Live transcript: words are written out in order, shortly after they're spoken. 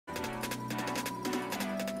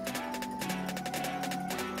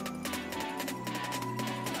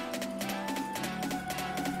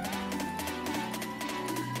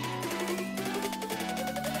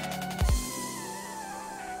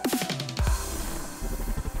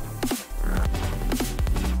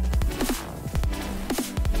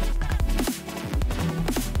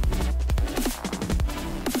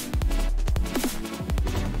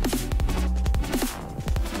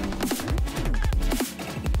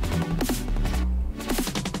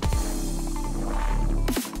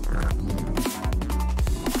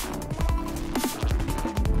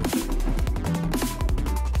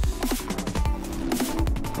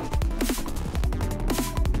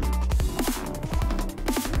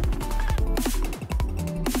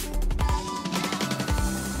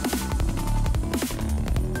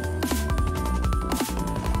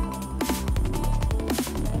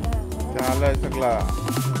लागला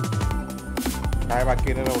काय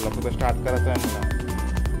बाकी नाही राहिलं फक्त स्टार्ट करायचं आहे मला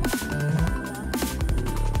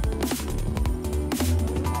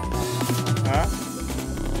हां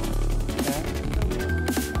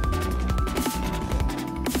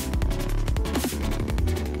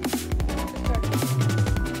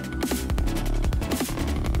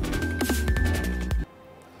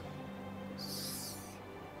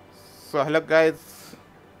So hello guys,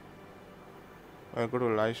 welcome to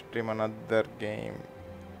live stream another game.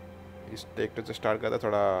 इस टेक टू से स्टार्ट करता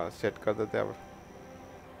थोड़ा सेट कर देते अब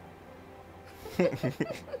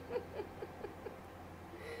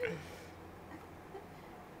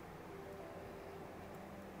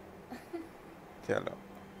चलो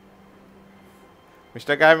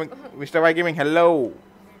मिस्टर भाई गेमिंग हेलो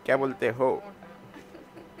क्या बोलते हो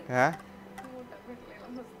हाँ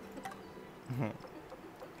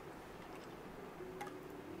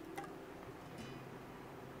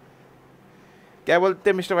क्या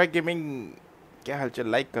बोलते मिस्टर भाई गेमिंग क्या हालचाल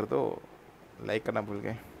लाइक कर दो लाइक करना भूल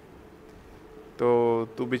गए तो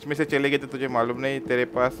तू बीच में से चले गए तो तुझे मालूम नहीं तेरे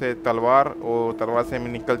पास है तलवार और तलवार से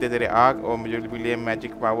निकलते तेरे आग और मुझे भी लिए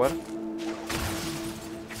मैजिक पावर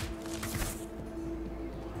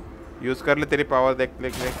यूज़ कर ले तेरी पावर देख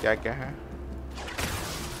ले क्या क्या है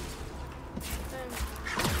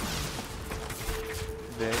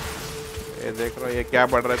देख रहा ये क्या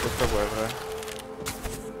बढ़ रहा है कुछ तो बढ़ रहा है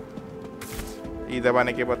ई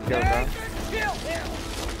दबाने के बाद क्या होता है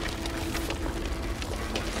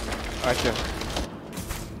अच्छा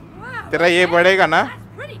तेरा ये बढ़ेगा ना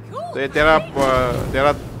तो ये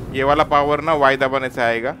तेरा ये वाला पावर ना वाई दबाने से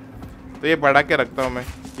आएगा तो ये बढ़ा के रखता हूँ मैं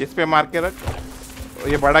इस पे मार के रख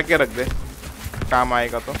ये बढ़ा के रख दे काम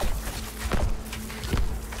आएगा तो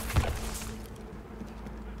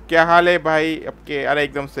क्या हाल है भाई आपके अरे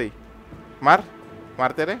एकदम सही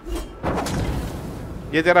मारते रहे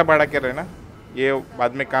ये तेरा बढ़ा के रहे ना ये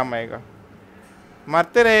बाद में काम आएगा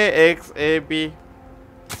मारते रहे एक्स ए बी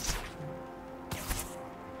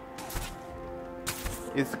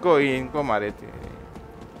इसको इनको मारे थे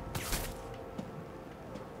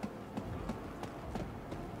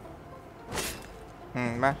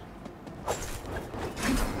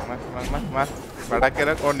मार बढ़ा के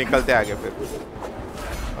रख और निकलते आगे फिर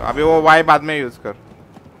अभी वो वाई बाद में यूज कर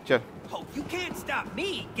चल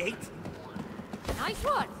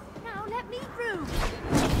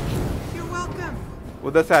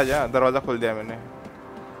उधर से आजा दरवाजा खोल दिया मैंने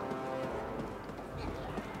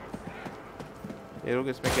ये रुक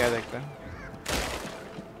इसमें क्या देखता है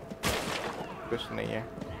कुछ नहीं है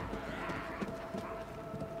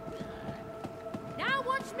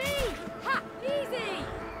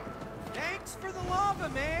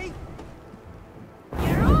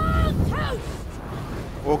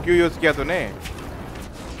वो क्यों यूज किया तूने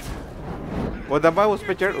वो दबा उस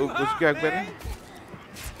पे चढ़ उसके आगे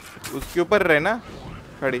उसके ऊपर रहे ना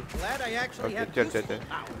खड़ी ओके चल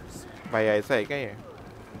भाई ऐसा है क्या ये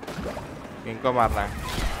इनको मारना है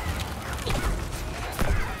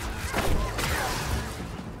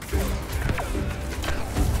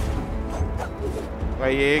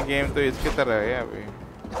भाई ये गेम तो इसकी तरह है अभी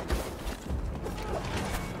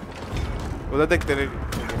उधर देख तेरे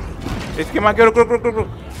इसके माँ के रुक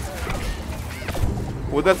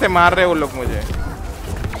उधर से मार रहे वो लोग मुझे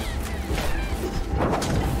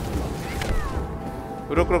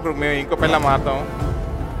रुक मैं इनको पहला मारता हूँ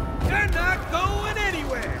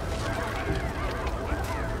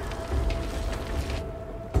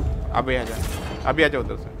अभी आजा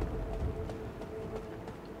उधर से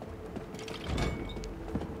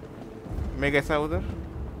मैं कैसा उधर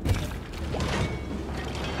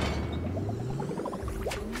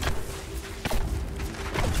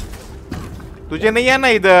तुझे नहीं आना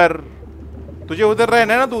इधर तुझे उधर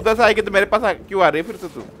रहना है ना तू उधर से आएगी तो मेरे पास क्यों आ रही है फिर से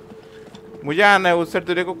तू मुझे आना है उससे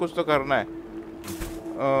तेरे को कुछ तो करना है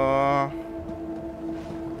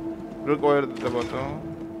रुक और दबाता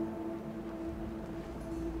हूँ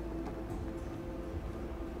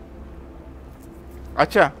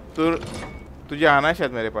अच्छा तुझे आना है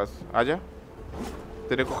शायद मेरे पास आजा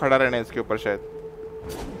तेरे को खड़ा रहना है इसके ऊपर शायद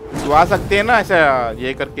तू आ सकते है ना ऐसा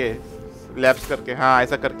ये करके लैप्स करके हाँ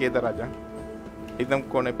ऐसा करके इधर आजा एकदम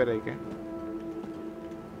कोने पे रह के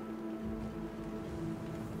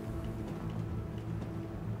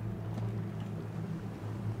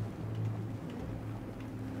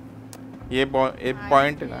ये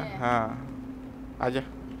पॉइंट है ना हाँ आजा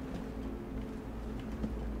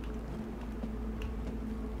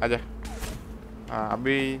हाँ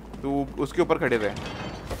अभी तू उसके ऊपर खड़े रहे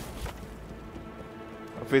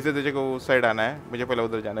फिर से तुझे को उस साइड आना है मुझे पहले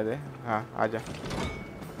उधर जाने दे हाँ आजा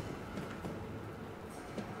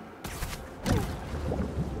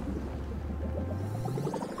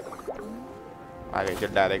आ गए,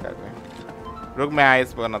 चल डायरेक्ट आ गए। रुक मैं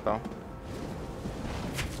आइस बनाता हूँ।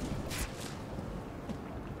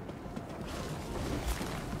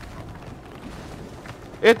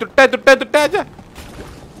 ए टुट्टा टुट्टा टुट्टा आजा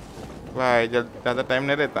भाई, ज़्यादा टाइम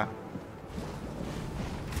नहीं रहता।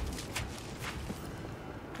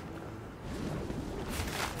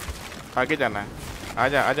 आगे जाना है,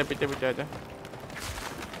 आजा आजा पीछे पीछे आजा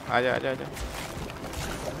आजा आजा आजा।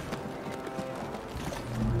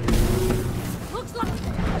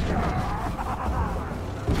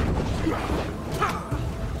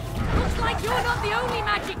 Looks like you're not the only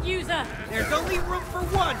magic user. There's only room for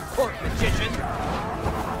one, court magician.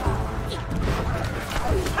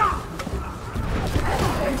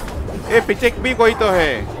 ए पीछे भी कोई तो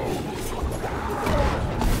है।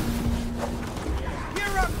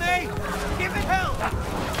 You're up, mate. Give it hell.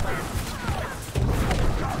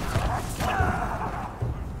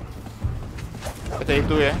 अच्छा ये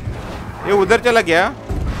तू है, ये उधर चला गया।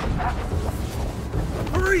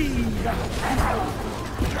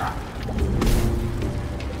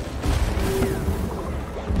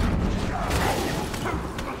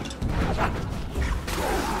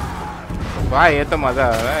 भाई ये तो मजा आ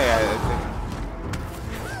रहा है यार ऐसे।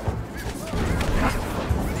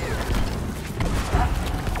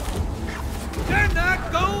 They're not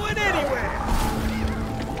going anywhere.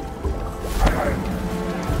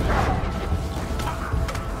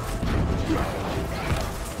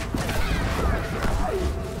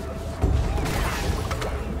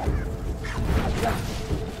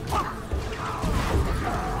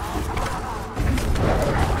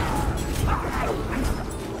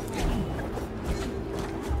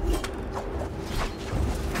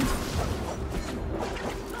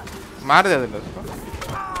 मार दे दे उसको।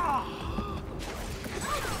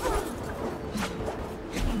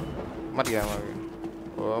 मर गया मर गया।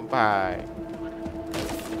 ओ भाई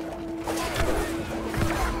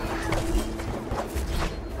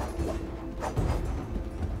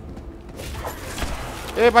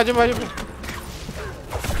ए बाजू बाजू पे।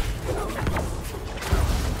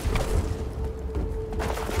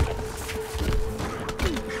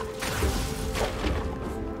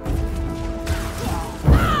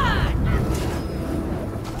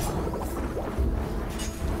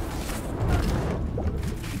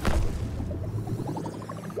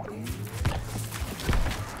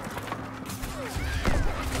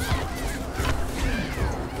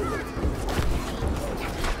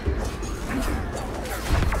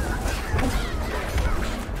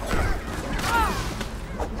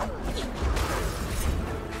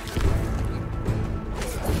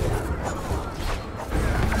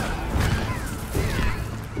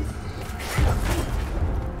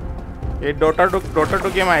 ये डोटा टू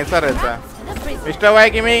गेम ऐसा रहता है। मिस्टर भाई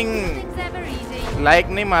गेमिंग लाइक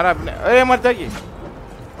नहीं मारा अपने। अरे मर जाइए,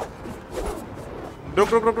 रुक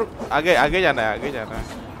रुक रुक रुक, आगे आगे जाना है, आगे जाना है।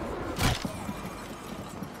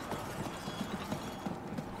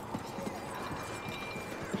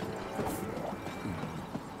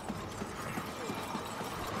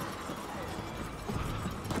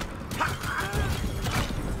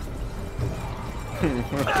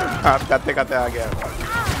 हाथ खाते खाते आ गया।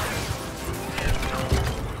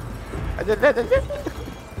 अच्छा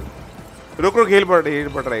रुक रुक, हील बढ़ रहा है, हील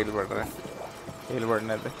बढ़ रहा है, हील बढ़ रहा है, हील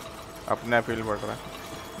बढ़ने दे, अपने आप हील बढ़ रहा है।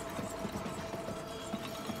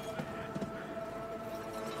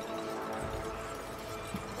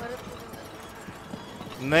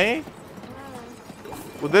 नहीं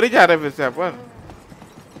उधर ही जा रहे फिर से अपन।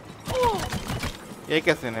 ये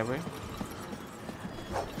कैसे नहीं भाई?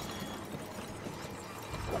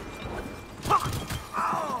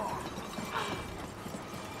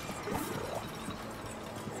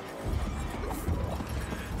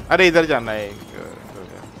 अरे इधर जाना है।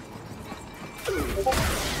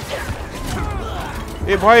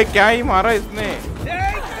 ए भाई क्या ही मारा इसने।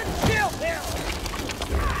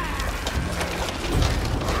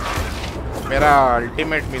 मेरा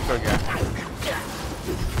अल्टीमेट मिस हो गया।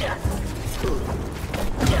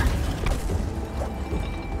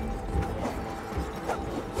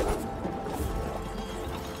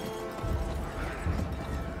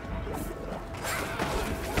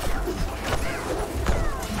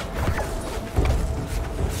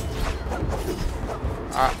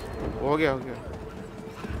 हो गया हो गया।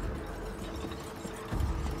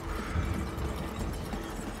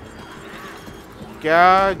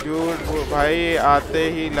 क्या झूठ भाई, आते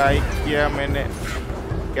ही लाइक किया मैंने।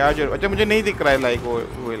 क्या जरूर? अच्छा मुझे नहीं दिख रहा है लाइक वो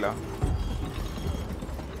वेला।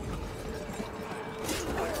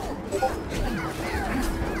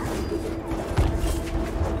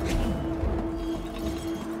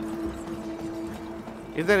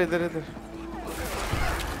 इधर इधर इधर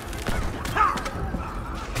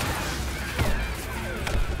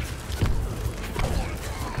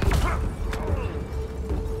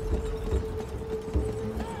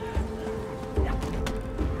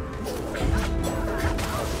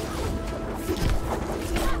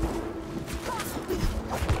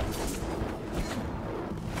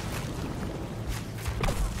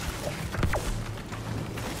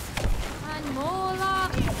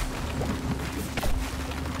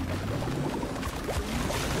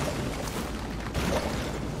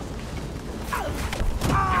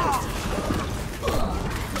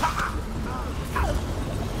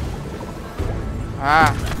हाँ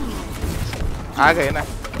आ गए ना।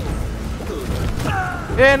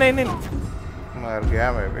 ए नहीं नहीं मर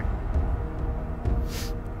गया मैं भी।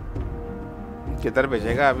 किधर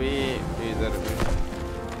भेजेगा अभी? इधर भी।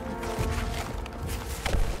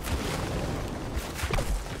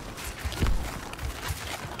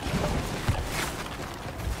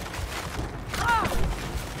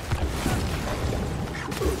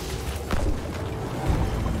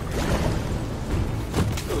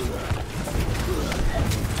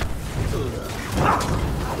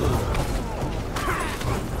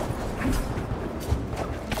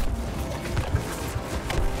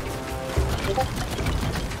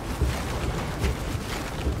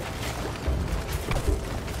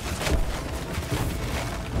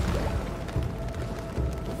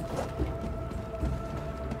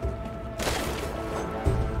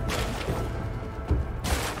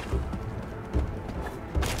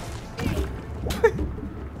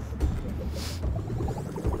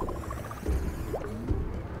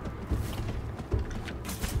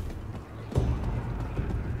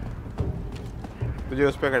 तुझे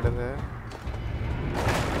उस पे खड़े थे।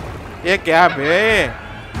 ये क्या बे?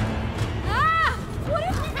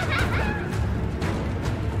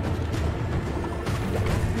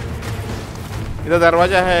 इधर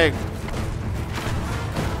दरवाजा है एक।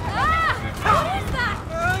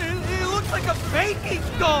 It looks like a baking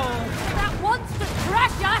doll. That wants to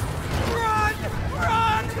crush us. Run,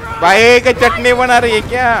 run, run. भाई का चटनी बना रही है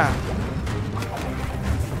क्या?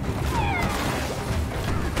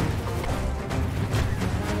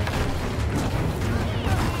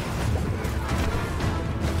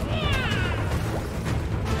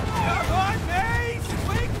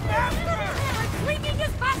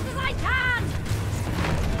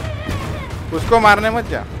 उसको मारने मत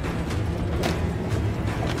जा।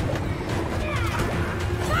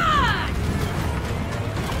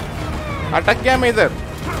 अटक गया मैं इधर।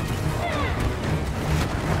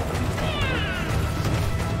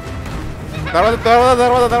 दरवाजा दरवाजा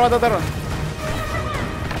दरवाजा दरवाजा दरवाजा।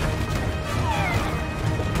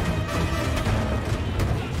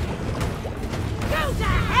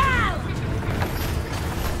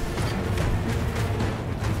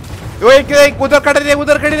 वो एक उधर खड़े रहे,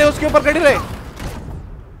 उधर खड़ी रहे, उसके ऊपर खड़ी रहे।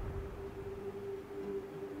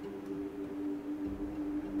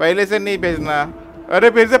 पहले से नहीं भेजना। अरे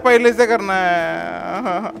फिर से पहले से करना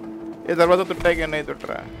है। ये दरवाजा टूटा है क्या? नहीं टूट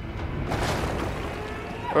रहा है।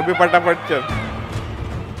 वो भी फटाफट चल।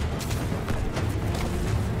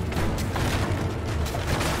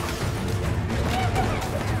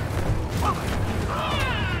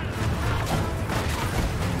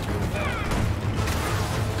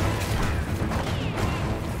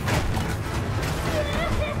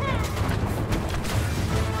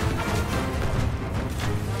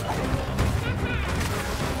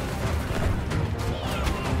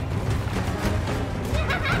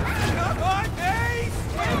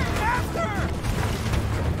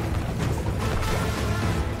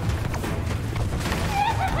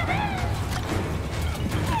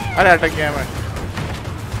 अरे अटक गया मैं।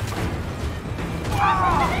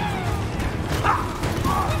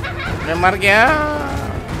 मैं मर गया।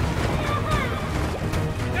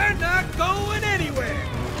 They're not going anywhere.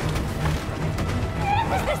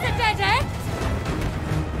 Is this a dead end?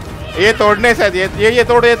 ये तोड़ने शायद ये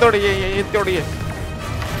तोड़ ये तोड़ ये तोड़िए।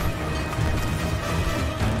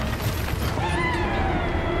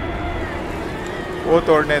 वो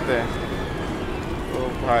तोड़ने थे। ओ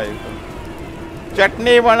भाई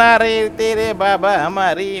चटनी बना रही तेरे बाबा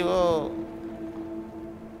हमारी वो।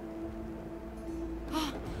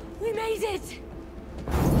 We made it.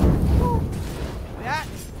 That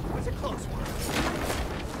was a close one.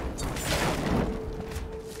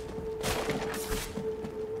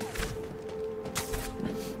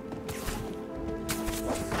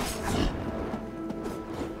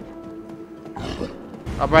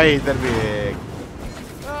 अब भाई इधर भी एक।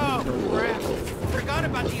 Oh, crap. Forgot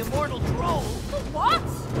about the immortal troll. What?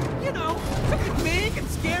 You know, something big and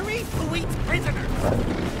scary who eats prisoners.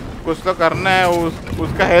 कुछ तो करना है।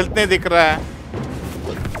 उसका हेल्थ नहीं दिख रहा है।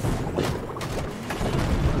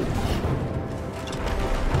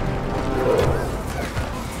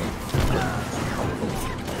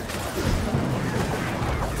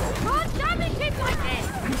 God damn it, keep like this.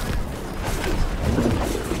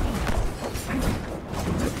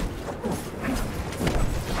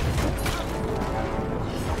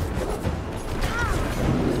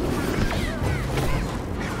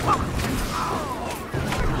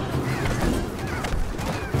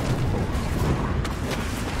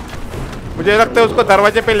 मुझे लगता है उसको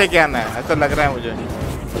दरवाजे पे लेके आना है, ऐसा लग रहा है मुझे,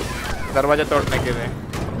 दरवाजा तोड़ने के लिए।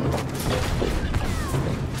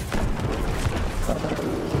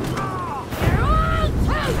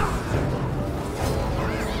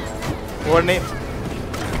 और नहीं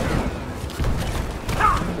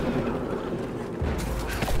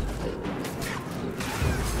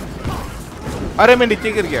अरे मैं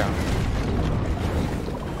नीचे गिर गया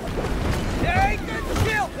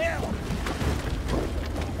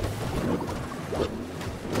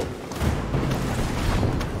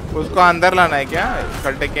उसको अंदर लाना है क्या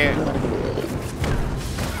खड्डे के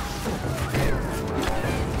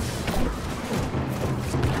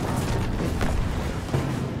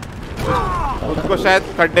उसको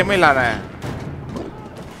शायद खड्डे में लाना है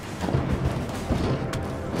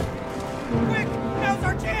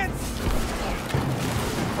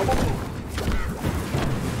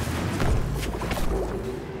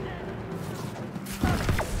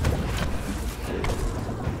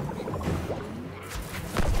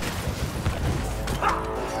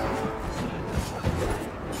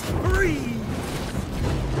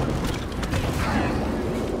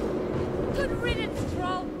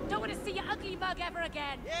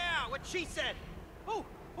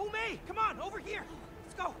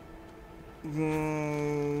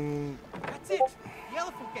That's it. The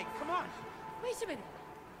elephant gate. Come on. Wait a minute.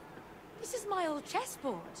 This is my old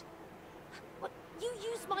chessboard. What? You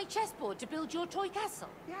use my chessboard to build your toy castle?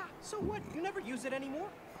 Yeah. So what? You never use it anymore?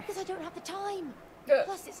 Because I don't have the time.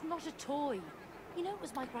 Plus, it's not a toy. You know, it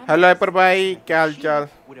was my grandma's. Hello, Hyper Bhai. क्या हाल चाल?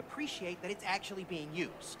 Would appreciate that it's actually being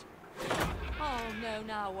used. Oh no!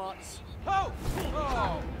 Now what? Oh!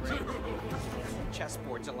 Oh! Great.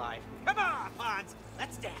 Chessboard's alive. Come on, Pons.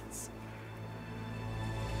 Let's dance.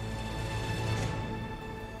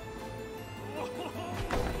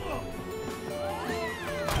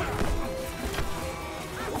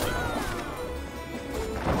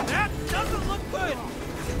 That doesn't look good.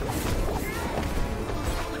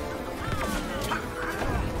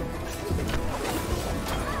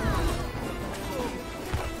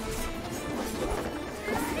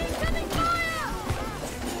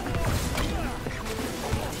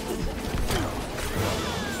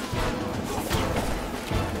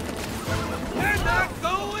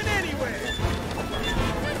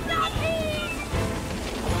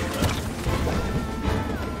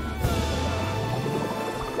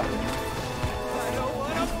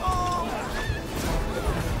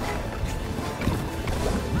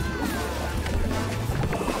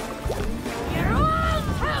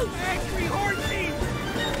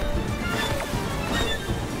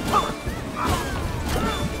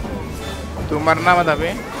 तू मरना मत अभी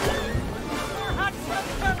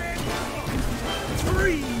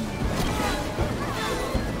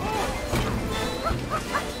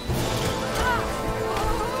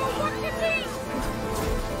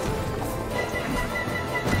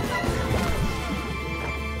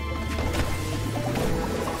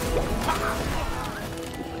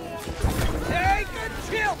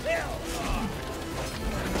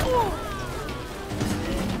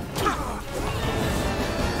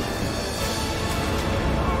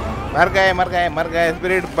मर गए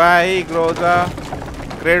spirit भाई Groza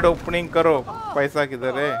crate opening करो पैसा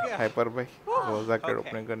किधर है हाइपर भाई ग्रोजा क्रेड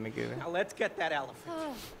ओपनिंग करने के लिए Let's get that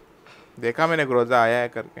elephant. देखा मैंने ग्रोजा आया है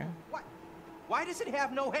करके Why does it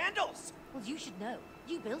have no handles? Well, you should know.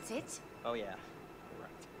 You built it. Oh yeah, you're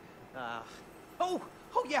right.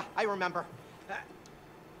 Oh yeah, I remember.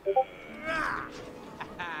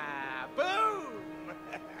 Boom!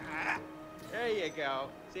 There you go.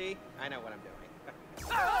 See, I know what I'm doing.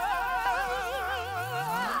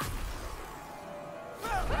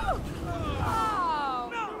 Oh,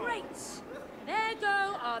 great! There go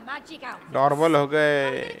our magic outfits. Normal हो गए How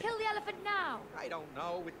are we gonna kill the elephant now? I don't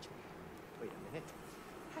know. Wait a minute.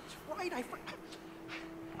 That's right.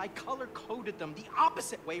 I color-coded them the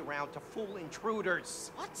opposite way around to fool intruders.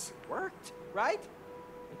 What? Worked, right?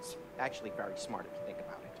 It's actually very smart if you think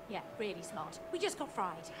about it. Yeah, really smart. We just got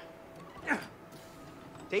fried.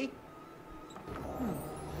 See?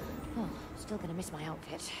 Oh, still gonna miss my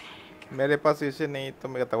outfit. मेरे पास इसे नहीं तो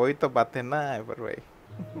मैं कहता वही तो बात है ना हाइपर भाई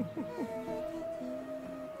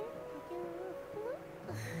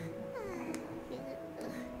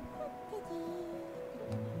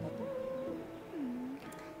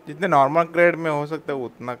जितने नॉर्मल ग्रेड में हो सकता है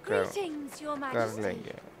उतना कर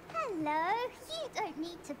लेंगे Hello, you don't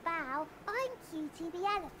need to bow. I'm Cutie the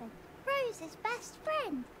elephant, Rose's best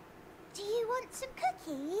friend. Do you want some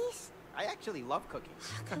cookies? I actually love cookies.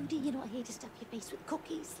 Cody, you're not here to stuff your face with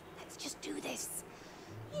cookies. Let's just do this.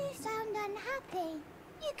 You sound unhappy.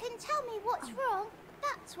 You can tell me what's wrong.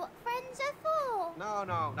 That's what friends are for. No,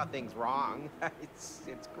 nothing's wrong.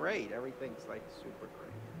 It's great. Everything's like super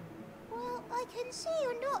great. Well, I can see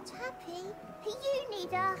you're not happy. You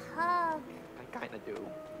need a hug. I kind of do.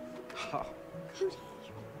 Oh. Cody,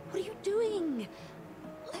 what are you doing?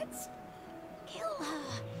 Let's kill her.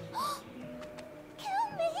 Kill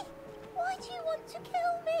me? Why do you want to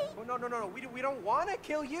kill me? Oh, no. We don't want to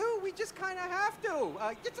kill you. We just kind of have to.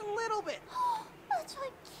 Just a little bit. But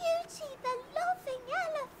I'm Cutie, the loving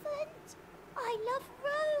elephant. I love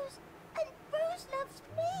Rose, and Rose loves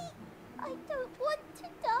me. I don't want to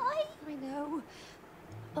die. I know,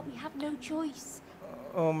 but we have no choice.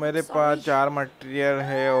 ओ मेरे पास 4 material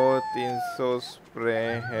है और 300 spray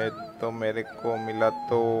है तो मेरे को मिला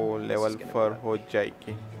तो level 4 हो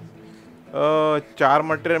जाएगी। 4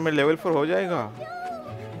 मटेरियल में लेवल 4 हो जाएगा?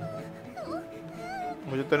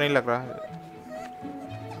 मुझे तो नहीं लग रहा है।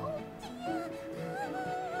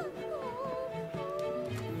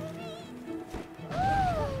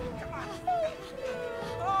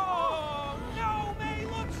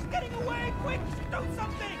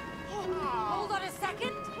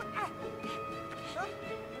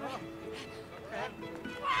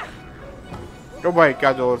 तो भाई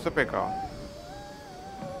क्या जोर से फेंका।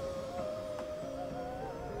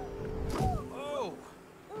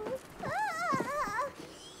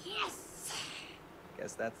 Yes.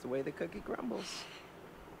 Guess that's the way the cookie crumbles.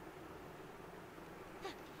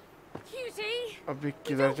 Cutie, अभी we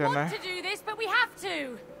किधर don't जाना want है? to do this, but we have to.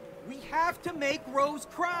 We have to make Rose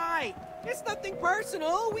cry. It's nothing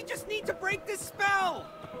personal. We just need to break this spell.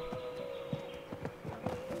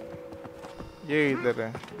 ये इधर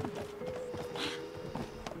है।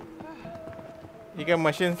 ये क्या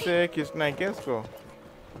machine से खींचना है क्या इसको?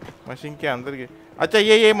 मशीन के अंदर की। अच्छा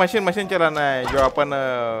ये मशीन चलाना है जो अपन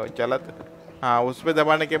चलाते। हाँ उस पे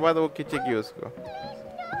दबाने के बाद वो खींचेगी उसको।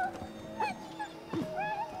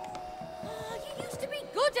 You used to be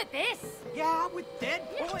good at this. Yeah, with dead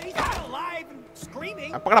boys alive and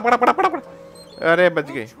screaming. पकड़ा। अरे बच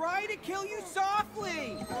गई। Try to kill you softly.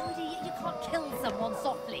 You can't kill someone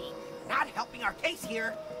softly. Not helping our case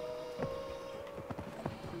here.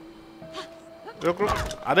 रुक।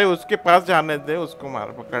 अरे उसके पास जाने दे, उसको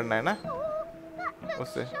मार पकड़ना है ना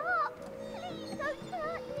उससे।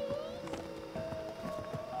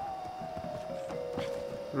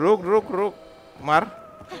 रुक मार।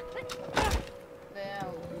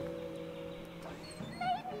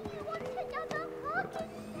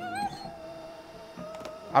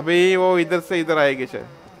 अभी वो इधर से इधर आएगी शायद।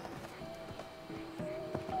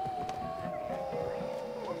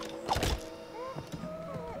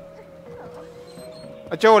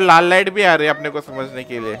 अच्छा वो लाल लाइट भी आ रही है अपने को समझने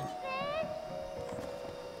के लिए।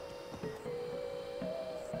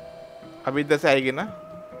 अभी इधर से आएगी ना।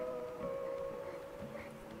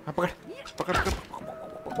 हाँ पकड़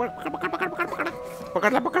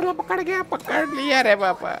गया, पकड़ लिया रे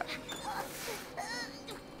बापा।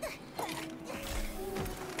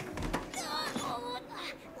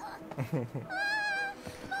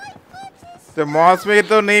 तो मॉस में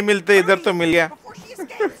तो नहीं मिलते, इधर तो मिल गया।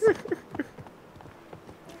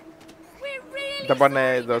 दबाना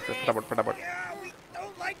है इधर से फटाफट।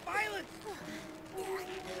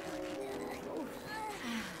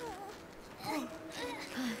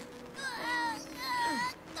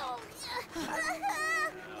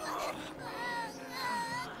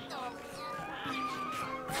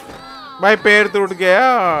 भाई पैर टूट गया।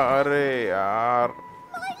 अरे यार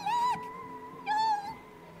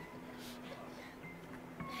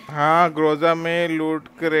हाँ ग्रोजा में लूट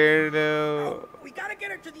क्रेड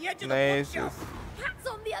नहीं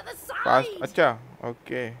पास। अच्छा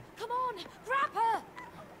ओके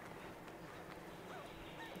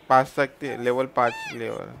पास सकती है लेवल 5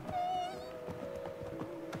 लेवल।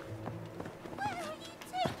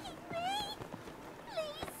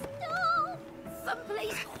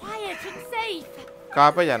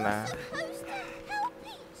 कहाँ पे जाना है?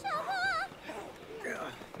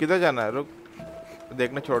 किधर जाना है? रुक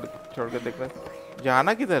देखना, छोड़ के देखना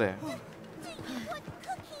जाना किधर है।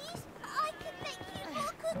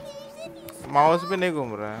 माउस पे नहीं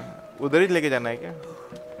घूम रहा है, उधर ही लेके जाना है क्या?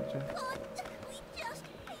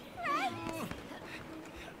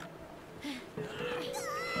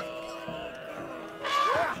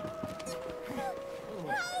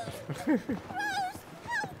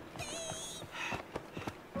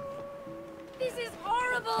 This is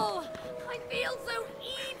horrible. I feel so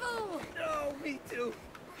evil. No, me too.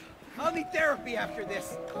 I'll need therapy after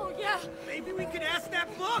this. Oh yeah. Maybe we could ask that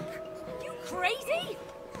book. You crazy?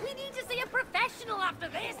 We need to see a professional after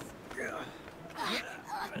this.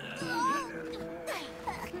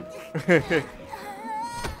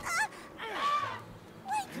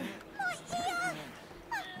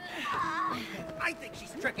 I think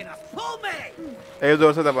she's tricking us. Pull me. एक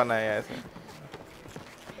जोर से दबाना है ऐसे।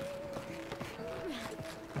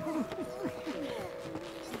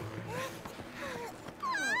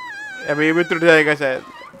 अभी भी टूट जाएगा शायद।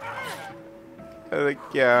 अरे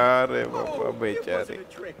क्या रे बाबा बेचारे.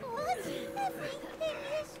 What? Everything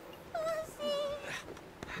is fuzzy.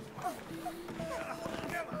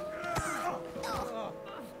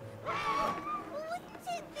 Wouldn't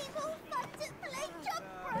it be more fun to play jump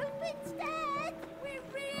rope instead? We're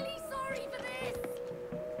really sorry for this.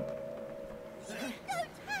 You don't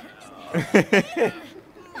have to do this.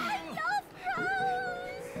 I love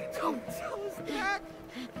Rose. Don't tell us that.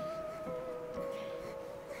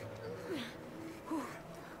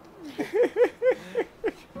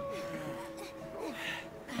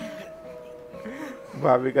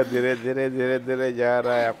 भाभी का धीरे धीरे धीरे धीरे जा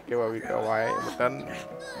रहा है आपके भाभी का Y button.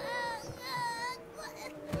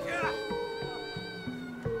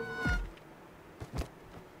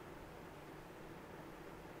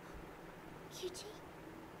 Cutie.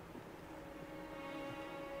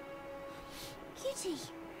 Cutie.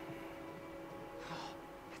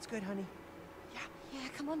 That's good, honey. Yeah,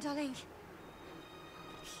 come on, darling.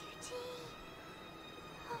 Cutie.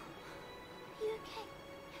 Oh, are you okay?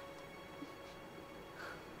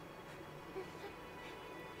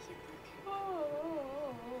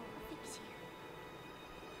 Fix you.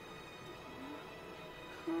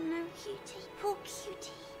 Oh no, Cutie, poor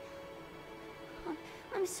Cutie.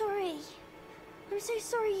 I'm sorry. I'm so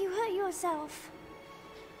sorry you hurt yourself.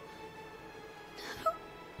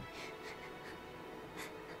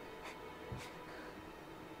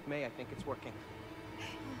 May, I think it's working.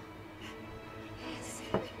 Yes.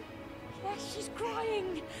 Yes, she's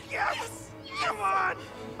crying. Yes! Come on!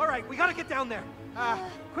 All right, we gotta get down there.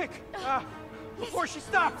 Quick, before she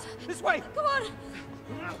stops. This way. Come on.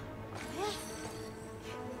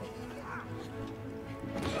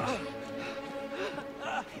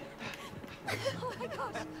 Oh my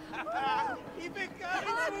gosh. Keep it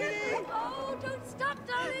coming, sweetie. Oh, don't stop,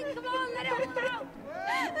 darling. Come on, let it out.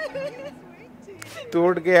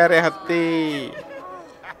 टूट गया रे हत्ती.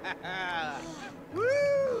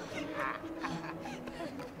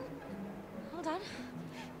 Hold on.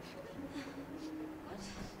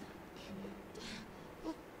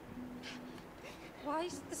 What? Why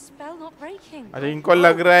is the spell not breaking? अच्छा इनको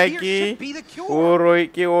लग रहा है Here कि should be the cure. वो रोई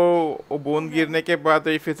कि वो बूंद गिरने के बाद तो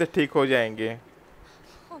ये फिर से ठीक हो जाएंगे.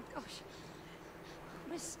 Oh gosh.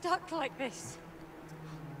 We're stuck like this.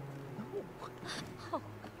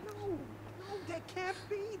 No, that can't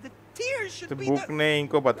be. The tears should तो be बुक the... ने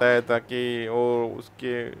इनको बताया था कि वो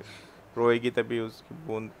उसके रोएगी तभी उसकी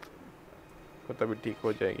बूंद को तभी ठीक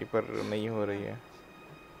हो जाएगी पर नहीं हो रही है.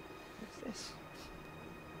 What's this?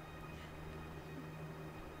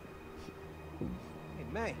 Hey,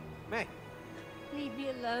 May. Leave me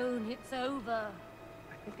alone. It's over.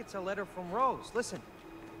 I think it's a letter from Rose. Listen.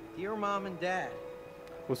 Dear Mom and Dad,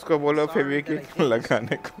 उसको बोलो Sorry that I Fevikwik did this.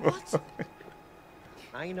 लगाने को.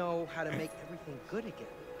 I know how to make everything good again.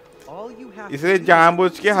 All you have इसने to do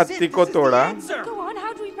जानबूझ के This is हत्ती it. को This is the तोड़ा. answer. Go on.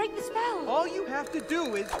 How do we break the spell? All you have to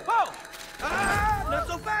do is... Whoa! Not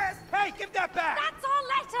so fast! Hey, give that back! That's our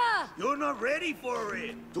letter. You're not ready for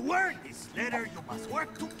it. To earn this letter, you must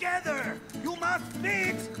work together. You must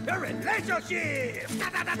fix the relationship.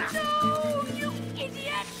 No, you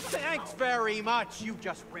idiot. Thanks very much. You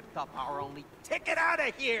just ripped up our only ticket out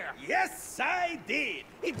of here. Yes, I did.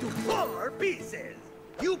 Into 4 pieces.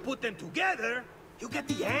 You put them together, you get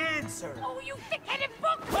the answer. Oh, you thick-headed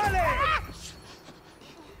book. Vale.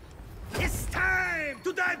 It's time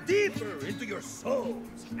to dive deeper into your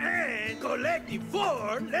souls and collect the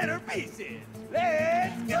 4 letter pieces.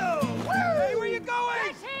 Let's go! Hey, where you going?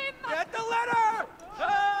 Get him. Get the letter!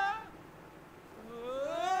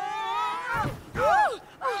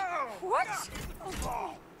 What?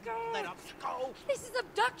 Let us go. This is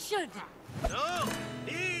abduction. No,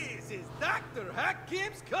 this is Dr.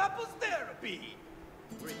 Hakim's couples therapy.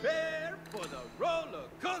 Prepare for the roller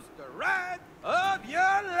coaster ride of your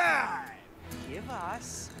life. Give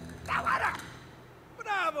us... Tawara!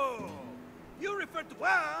 Bravo! You refer to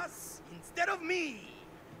us instead of me.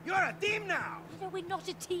 You're a team now. You know, we're not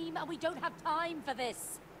a team and we don't have time for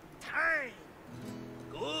this. Time.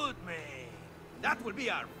 Good, man. That will be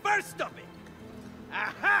our first topic.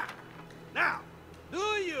 Aha! Now, do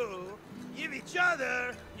you give each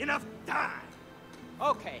other enough time?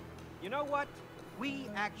 Okay, you know what? We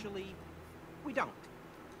don't.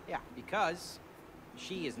 Yeah, because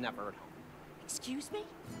she is never at home. Excuse me?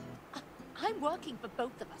 I'm working for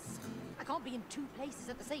both of us. I can't be in 2 places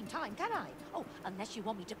at the same time, can I? Oh, unless you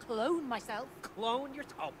want me to clone myself. Clone your...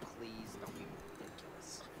 Oh, please, don't be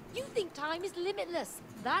ridiculous. You think time is limitless.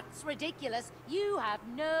 That's ridiculous. You have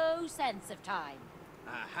no sense of time.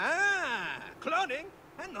 Aha! Cloning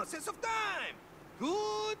and no sense of time.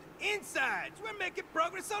 Good insights. We're making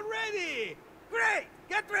progress already. Great.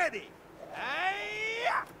 Get ready. Hey!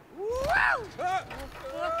 Woo!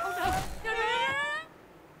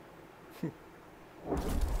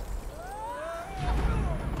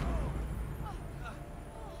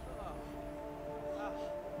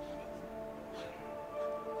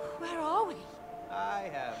 Where are we? I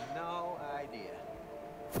have no idea.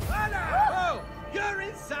 Oh, you're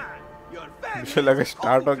inside. Your family. मुझे लगा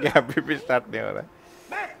start हो गया, अभी भी start नहीं हो रहा है.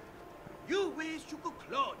 Man, you wish you could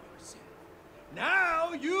clone yourself.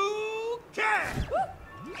 Now you can.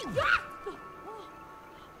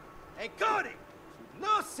 According to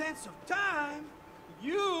no sense of time,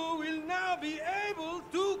 you will now be able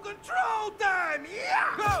to control time.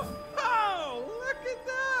 Yeah! Oh, look at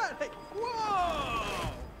that! Hey, whoa!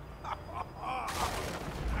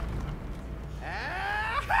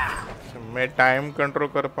 मैं time control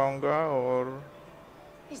कर पाऊंगा और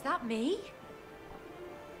Is that me?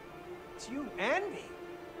 It's you and me.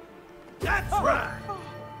 That's right.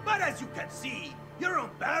 But as you can see, you're on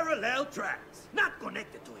parallel tracks, not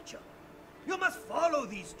connected to each other. You must follow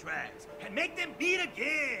these tracks and make them beat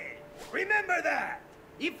again. Remember that.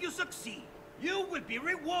 If you succeed, you will be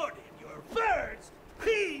rewarded your first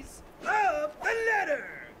piece of the letter.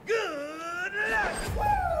 Good luck. Woo!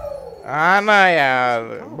 आना यार,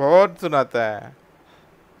 बहुत सुनाता है.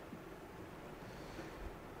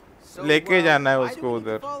 So, लेके जाना है why do उसको we need to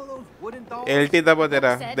उधर. follow those wooden dolls? LT दबा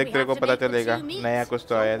तेरा, Said देख we तेरे have को to पता make the चलेगा. two meet. नया कुछ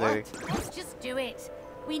तो आया देख. Let's just do it.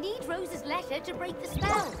 We need Rose's letter to break the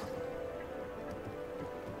spell.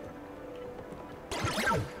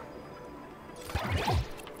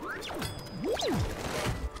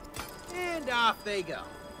 And off they go.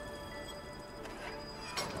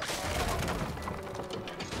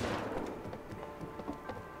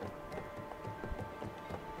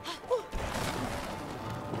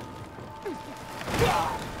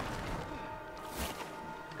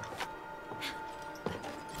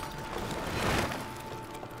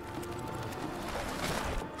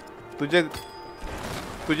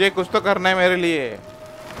 तुझे कुछ तो करना है मेरे लिए.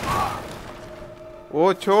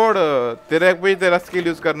 वो छोड़, तेरे भी तेरा स्किल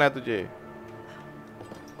यूज करना है तुझे.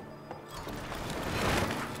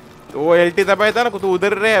 तो वो LT दबाया था ना, तू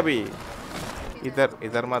उधर रहे अभी.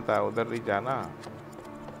 इधर मत आ, उधर ही जाना.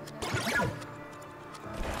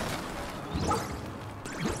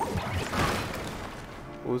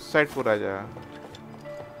 उस साइड पूरा जा.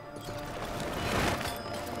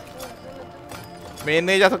 मैं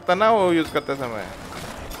नहीं जा सकता ना वो यूज करते समय.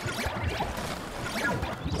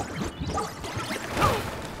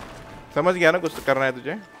 समझ गया ना कुछ करना है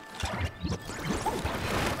तुझे.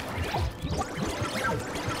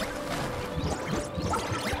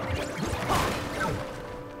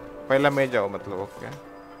 पहला मैं जाऊँ मतलब. ओके,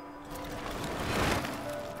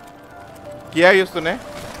 किया यूज तूने.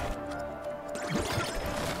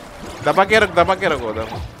 दबा के रखो उधर.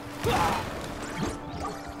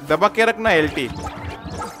 दबा के रखना LT.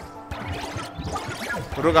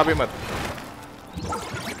 रुक अभी मत.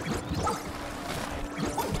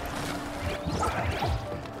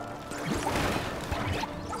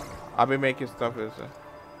 अभी मैं खींचता हूँ फिर से.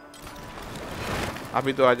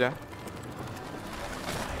 अभी तो आजा.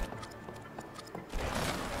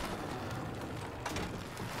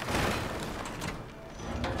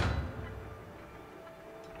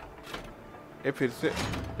 ये फिर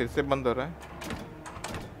से बंद हो रहा है.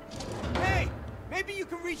 Hey, maybe you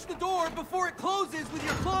can reach the door before it closes with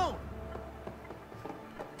your clone.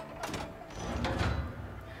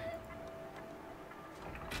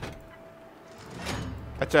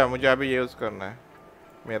 अच्छा, मुझे अभी ये यूज करना है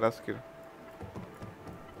मेरा स्किल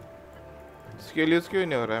यूज क्यों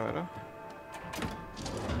नहीं हो रहा है मेरा.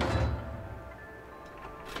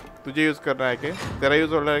 तुझे यूज करना है क्या? तेरा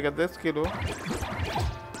यूज हो रहा है क्या स्किल? हो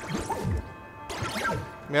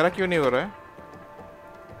मेरा क्यों नहीं हो रहा है?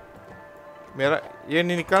 मेरा ये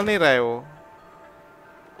नहीं निकल नहीं रहा है वो.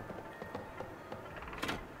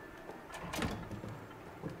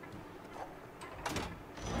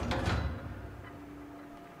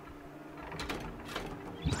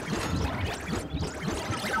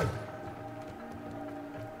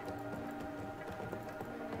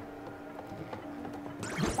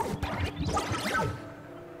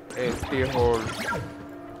 होल्ड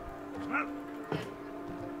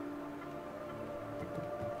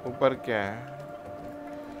ऊपर क्या है?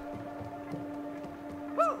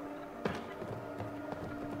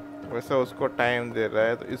 वैसा उसको टाइम दे रहा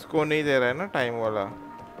है तो इसको नहीं दे रहा है ना टाइम वाला.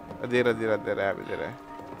 धीरे धीरे दे रहा है. अभी दे रहा है.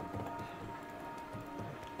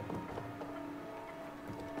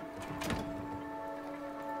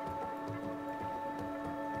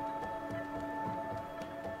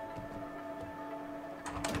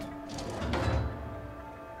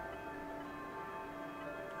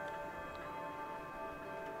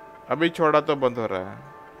 अभी छोड़ा तो बंद हो रहा है।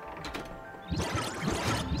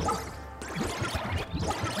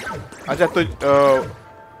 अच्छा तो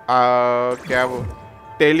क्या वो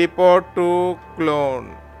टेलीपोर्ट टू क्लोन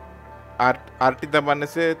आरटी दबाने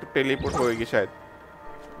से तो टेलीपोर्ट होएगी शायद।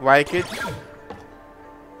 वाई किच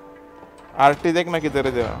आरटी देखना किधर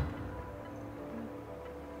है जरा।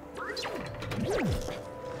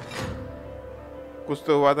 कुछ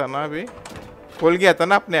तो हुआ था ना, अभी खुल गया था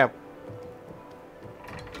ना अपने आप।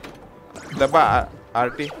 दबा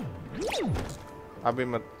आरटी अभी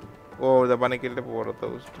मत, वो दबाने के लिए बोल रहा था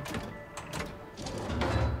उसको।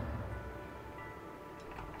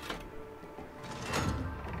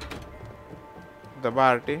 दबा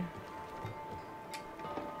आरटी।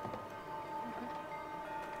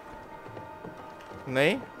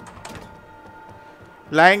 नहीं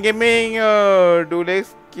लाइन गेमिंग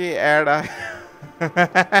डूलेक्स की एड आए।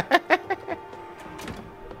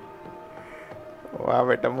 वाह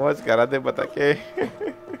बेटा मौज करा दे बता के।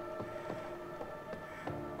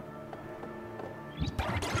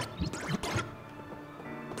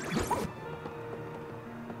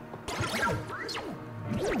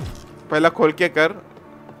 पहला खोल के कर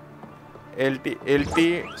एलटी एलटी।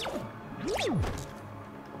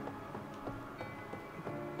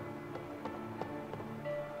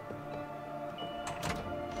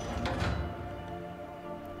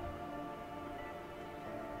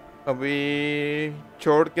 अभी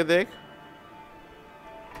छोड़ के देख।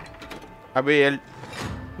 अभी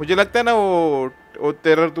मुझे लगता है ना वो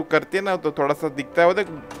तेरर तू करती है ना तो थोड़ा सा दिखता है वो देख,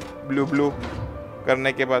 ब्लू ब्लू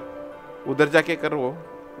करने के बाद उधर जाके कर, वो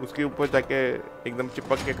उसके ऊपर जाके एकदम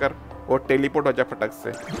चिपक के कर, वो टेलीपोर्ट हो जा फटक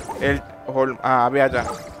से। होल्ड हाँ अभी आ जा,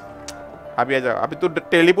 अभी आ जा। अभी तू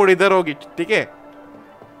टेलीपोर्ट इधर होगी ठीक है।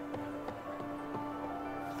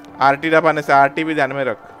 आरटी दबाने से, आरटी भी ध्यान में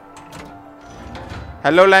रख।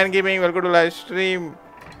 Hello line gaming welcome to live stream.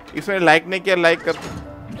 इसमें लाइक नहीं किया लाइक कर,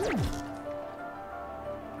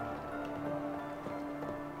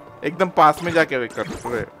 एकदम पास में जाके वेट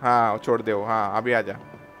कर। हाँ छोड़ दे वो, हाँ अभी आ जा।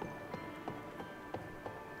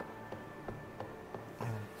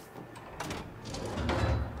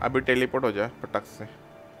 अभी टेलीपोर्ट हो जाए फटक से।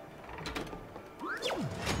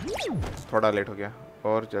 थोड़ा लेट हो गया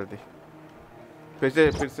और जल्दी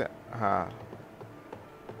फिर से हाँ।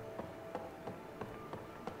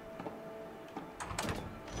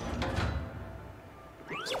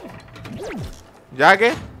 जाके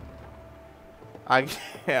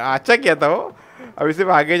आगे अच्छा किया था वो। अभी सिर्फ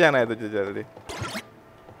आगे जाना है तुझे जल्दी,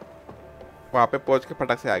 वहां पे पहुंच के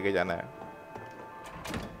फटक से आगे जाना है।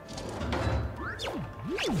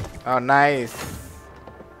 नाइस।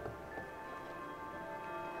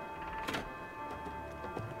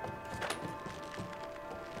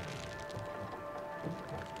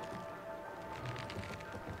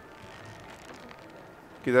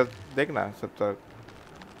 किधर देखना सब तक।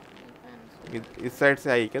 इस साइड से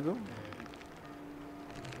आई क्या तू?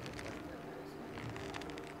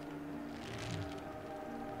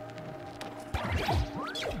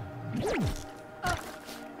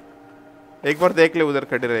 एक बार देख ले उधर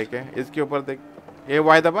खड़े रह के, इसके ऊपर देख। ये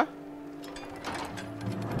वाई दबा।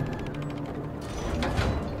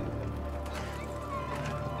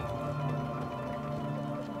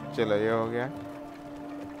 चलो ये हो गया।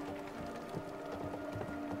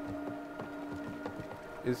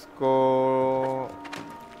 इसको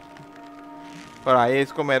और आइए,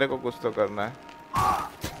 इसको मेरे को कुछ तो करना है।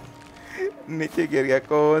 नीचे गिर गया।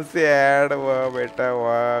 कौन से ऐड हुआ बेटा,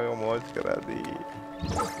 वाह मौज करा दी।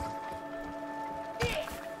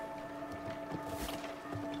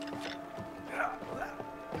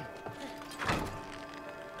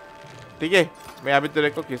 ठीक है मैं अभी तेरे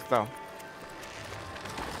को खींचता हूँ।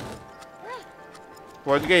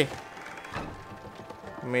 पहुंच गई।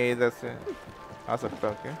 मैं इधर से आ सकता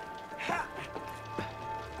हूँ क्या?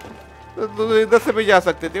 तो तू इधर से भी जा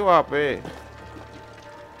सकते थे वहां पे।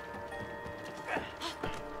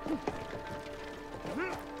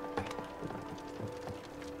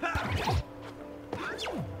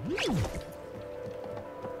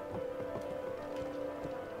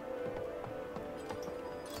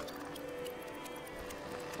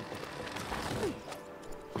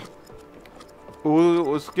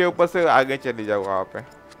 उसके ऊपर से आगे चली जाओ वहां पे।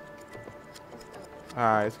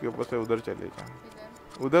 हाँ इसके ऊपर से उधर चले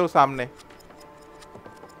जाओ, उधर सामने।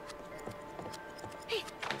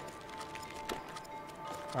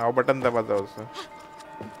 हाँ वो बटन दबा दो उससे।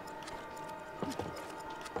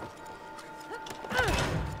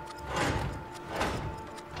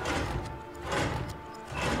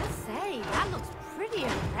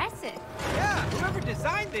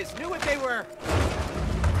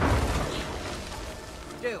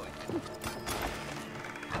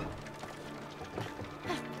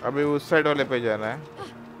 अभी उस साइड वाले पे जाना है,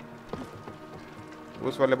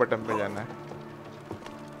 उस वाले बटन पे जाना है।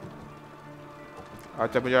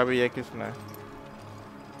 अच्छा मुझे अभी ये किसना है?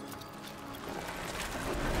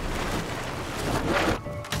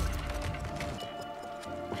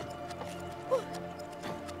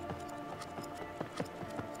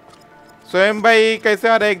 स्वयं भाई कैसे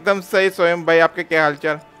आ रहे? एकदम सही स्वयं भाई, आपके क्या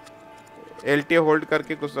हालचाल? LT होल्ड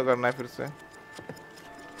करके कुछ तो करना है फिर से।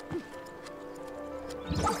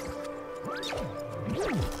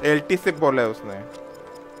 LT से बोला है उसने।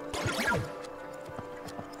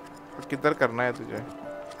 किधर करना है तुझे?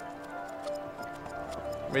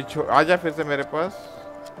 मैं आजा फिर से मेरे पास।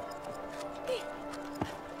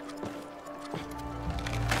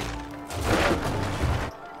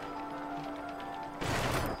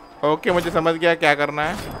 ओके मुझे समझ गया क्या करना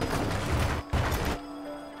है।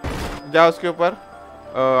 जा उसके ऊपर,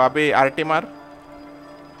 अभी RT मार।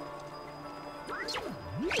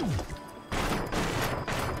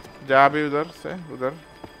 जा अभी उधर से उधर।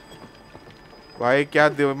 भाई क्या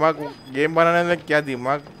दिमाग, गेम बनाने में क्या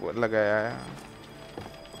दिमाग लगाया है।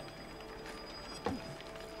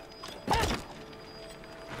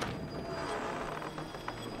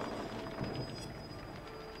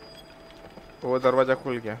 वो दरवाजा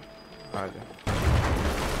खुल गया, आ जा।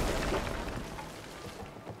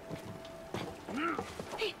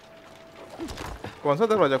 कौन सा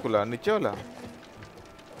दरवाजा खुला? नीचे वाला?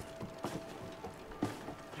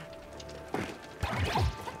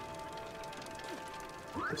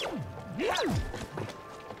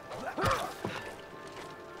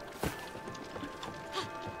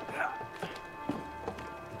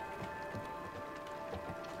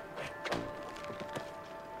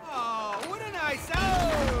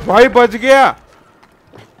 भाई बच गया,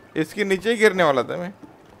 इसके नीचे ही गिरने वाला था मैं।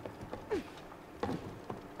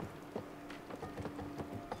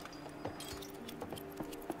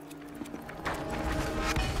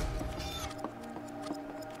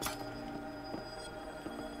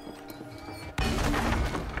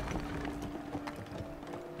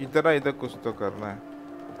 इधर कुछ तो करना है।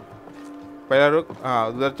 पहला रुक, हाँ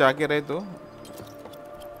उधर जाके रहे तो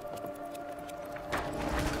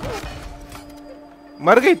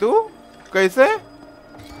मर गई तू कैसे?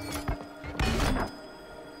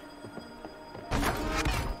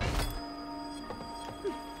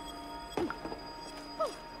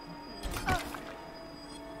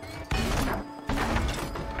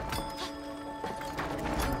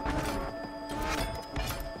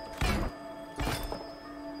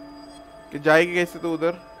 कि जाएगी कैसे तू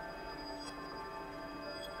उधर?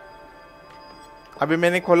 अभी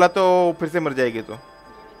मैंने खोला तो फिर से मर जाएगी तो।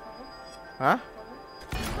 हाँ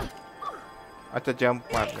अच्छा जंप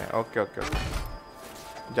मारना है, ओके ओके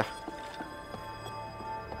ओके जा।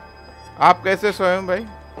 आप कैसे स्वयं भाई?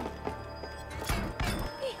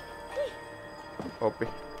 ओपी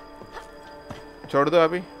छोड़ दो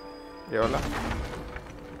अभी ये वाला।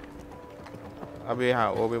 अभी हाँ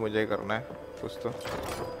वो भी मुझे करना है कुछ तो।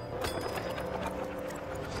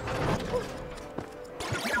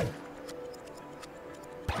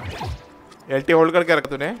 LT होल्ड करके रखा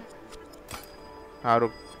तूने? हाँ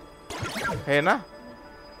रुक, है ना?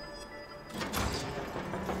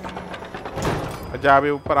 जा अभी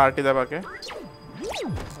ऊपर RT दबा के।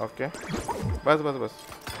 ओके बस बस बस,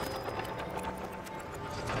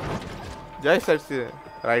 जा इस साइड से,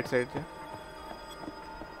 राइट साइड से।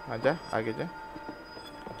 हाँ जा आगे जा,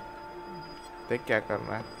 देख क्या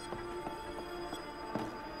करना है।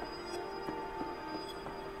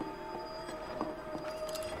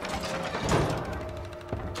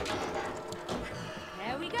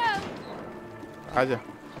 आजा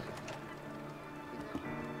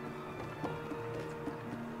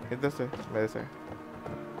इधर से, मेरे से।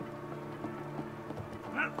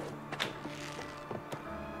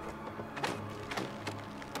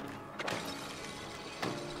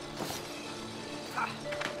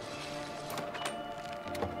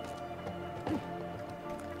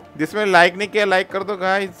 जिसमें लाइक नहीं किया लाइक कर दो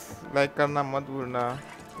गाइस, लाइक करना मत भूलना।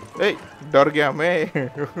 ए डर गया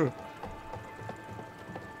मैं।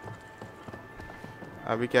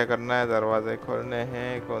 अभी क्या करना है? दरवाजे खोलने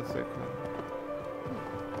हैं, कौन से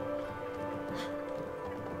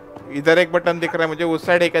इधर एक बटन दिख रहा है मुझे, उस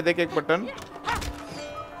साइड एक है, देख एक बटन।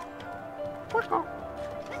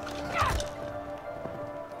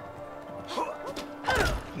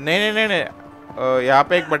 नहीं नहीं नहीं नहीं, यहाँ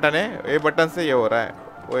पे एक बटन है, ये बटन से ये हो रहा है,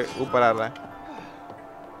 वो ऊपर आ रहा है।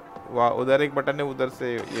 वाह उधर एक बटन है, उधर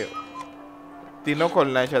से ये तीनों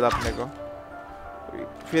खोलना है शायद अपने को।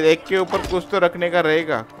 फिर एक के ऊपर कुछ तो रखने का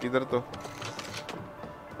रहेगा किधर तो।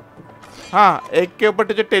 हाँ एक के ऊपर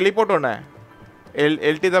तुझे टेलीपोर्ट होना है।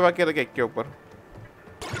 LT दबा के रख एक के ऊपर।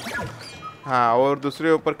 हाँ, और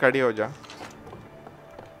दूसरे ऊपर खड़ी हो जा।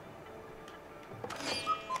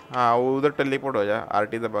 हाँ, वो उधर टेलीपोर्ट हो जा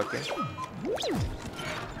आरटी दबा के।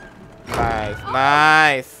 Nice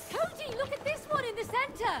nice. Cody, look at this one in the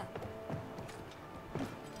center.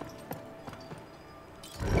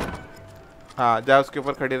 हाँ, जा उसके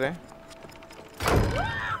ऊपर खड़ी रहे।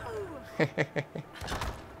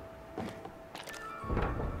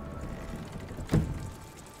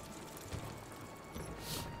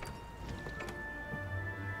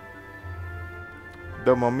 द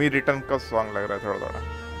मम्मी रिटर्न का सॉन्ग लग रहा है थोड़ा थोड़ा।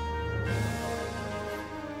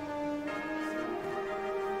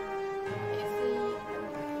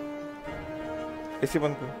 इसी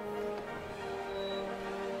बंद कर।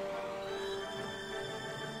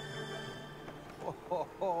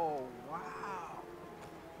 Oh, wow.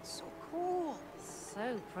 So cool. So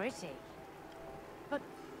pretty. But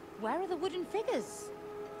where are the wooden figures?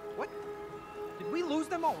 What? Did we lose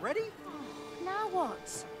them already? Now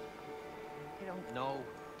what? I don't know.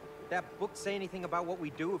 Did that book say anything about what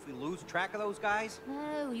we do if we lose track of those guys?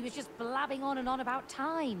 No, he was just blabbing on and on about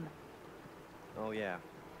time. Oh, yeah.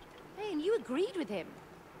 Hey, and you agreed with him.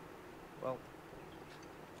 Well,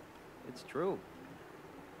 it's true.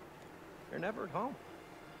 You're never at home.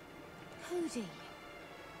 Cody,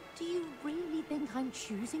 do you really think I'm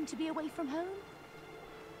choosing to be away from home?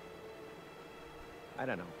 I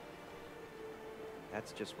don't know.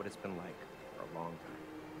 That's just what it's been like for a long time.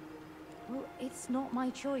 Well, it's not my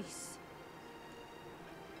choice.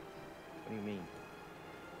 What do you mean?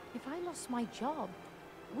 If I lost my job,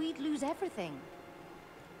 we'd lose everything.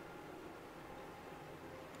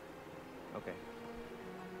 Okay.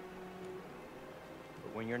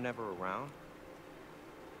 But when you're never around,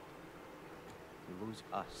 you lose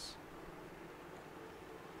us.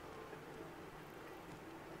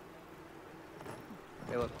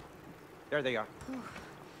 Hey, look. There they are.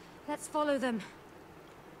 Let's follow them.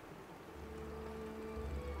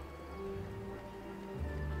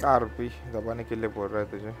 RP दबाने के लिए बोल रहा है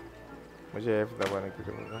तुझे। मुझे F दबाने के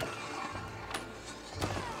लिए बोल रहा है।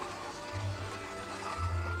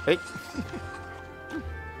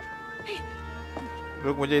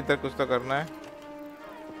 रुक, मुझे इधर कुछ तो करना है।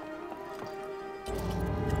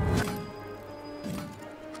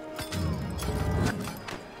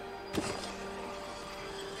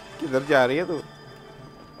 किधर जा रही है तू?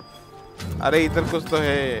 अरे इधर कुछ तो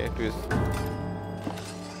है ट्विस्ट।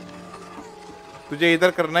 तुझे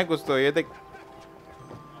इधर करना है कुछ तो, ये देख।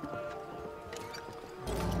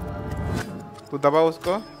 तू दबा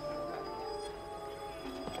उसको।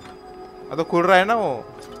 तो खुल रहा है ना वो।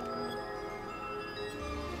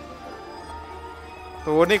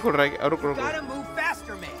 तो वो नहीं खुल रहा है। रुक रुक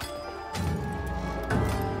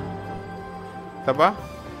दबा।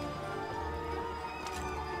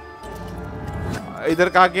 इधर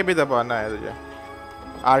का के भी दबाना है तुझे।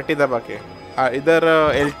 आरटी दबा के। इधर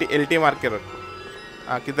एलटी मार के रख।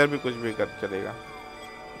 हाँ, किधर भी कुछ भी कर चलेगा।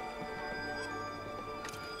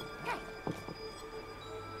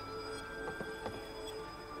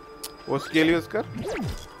 वो स्केल यूज कर।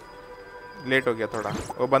 लेट हो गया थोड़ा,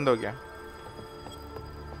 वो बंद हो गया।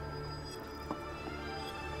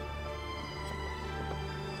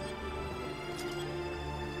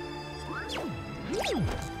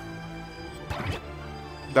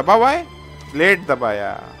 दबा हुआ है, लेट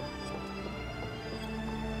दबाया।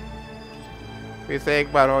 फिर से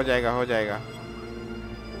एक बार हो जाएगा, हो जाएगा।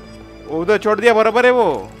 उधर छोड़ दिया, बराबर है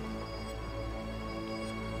वो।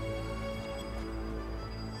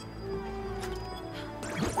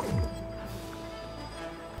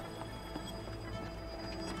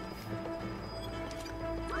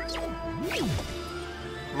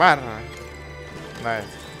 मार।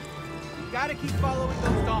 Nice. Gotta keep following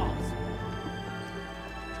those dolls.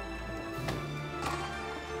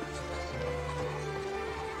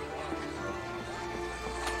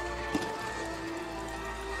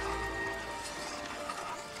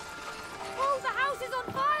 Oh, the house is on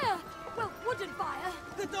fire! Well, wooden fire.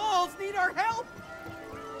 The dolls need our help.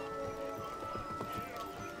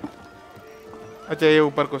 अच्छा, ये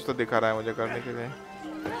ऊपर कुछ तो दिखा रहा है मुझे करने के लिए।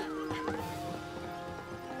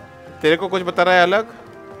 तेरे को कुछ बता रहा है अलग?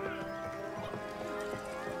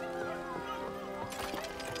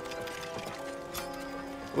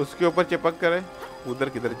 उसके ऊपर चिपक करे। उधर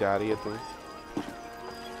किधर जा रही है तू?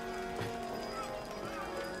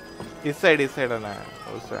 इस साइड आना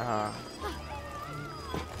है उससे। हाँ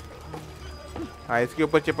हाँ, इसके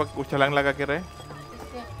ऊपर चिपक, छलांग लगा के रहे।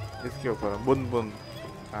 इसके ऊपर बूंद बूंद।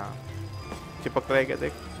 हाँ, चिपक रहा है क्या?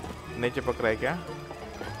 देख, नहीं चिपक रहा है क्या?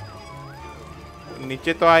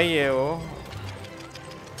 नीचे तो आई है वो,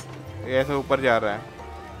 ऐसे ऊपर जा रहा है।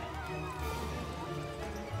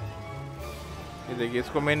 ये देखिए,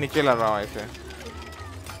 इसको मैं नीचे ला रहा हूँ ऐसे,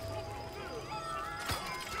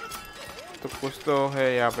 तो कुछ तो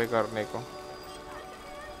है यहाँ पे करने को।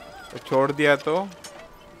 तो छोड़ दिया तो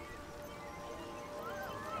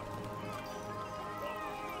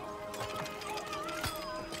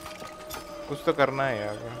कुछ तो करना है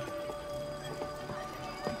यहाँ पे।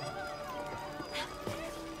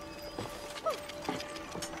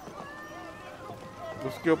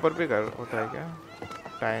 उसके ऊपर भी कर होता है क्या?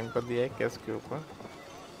 टाइम पर दिया है क्या इसके ऊपर?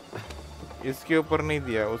 इसके ऊपर नहीं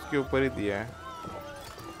दिया, उसके ऊपर ही दिया है।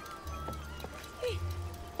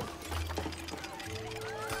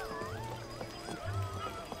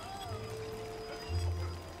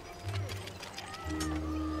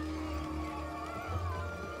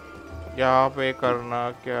 यहाँ पे करना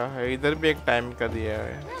क्या है? इधर भी एक टाइम का दिया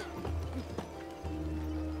है,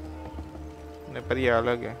 नहीं पर ये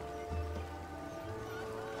अलग है।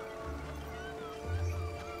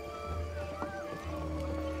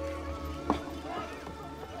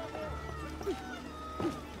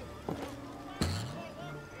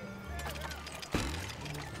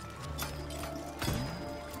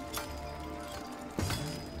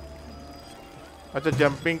 अच्छा,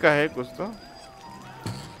 जंपिंग का है कुछ तो।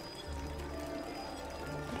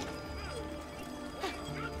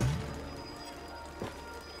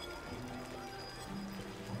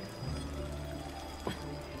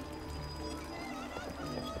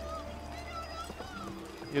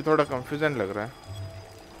 ये थोड़ा कंफ्यूजन लग रहा है।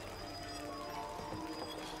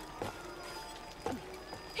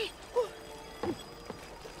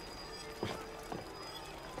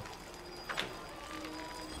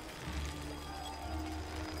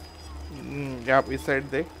 आप इस साइड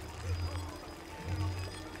देख।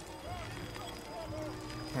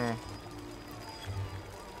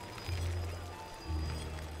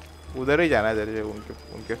 उधर ही जाना है तेरे,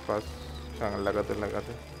 उनके पास लगाते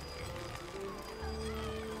लगाते।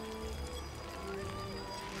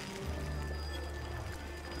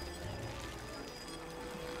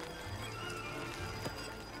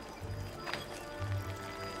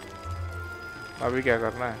 अभी क्या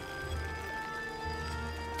करना है?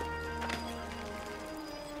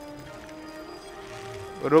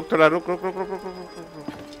 रुक थोड़ा, रुक रुक रुक रुक रुक रुक रुक रुक।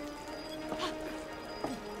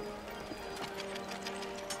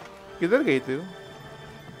 किधर गई थी?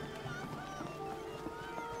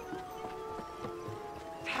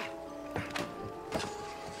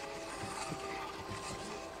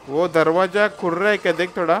 वो दरवाजा खुल रहा है क्या?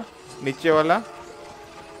 देख थोड़ा नीचे वाला।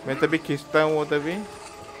 मैं तभी खींचता हूँ, वो तभी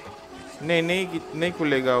नहीं नहीं नहीं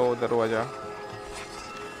खुलेगा वो दरवाजा।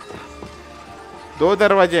 दो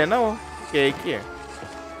दरवाजे है ना वो, क्या एक ही है?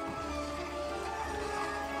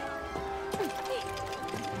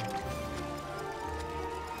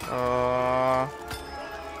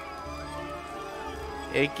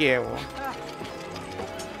 एक ही है वो।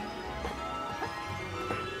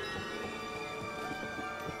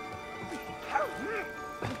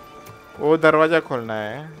 वो दरवाजा खोलना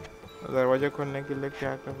है। दरवाजा खोलने के लिए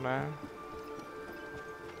क्या करना है?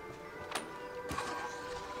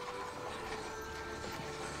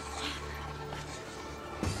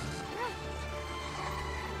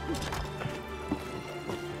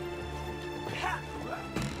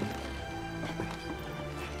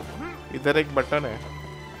 इधर एक बटन है।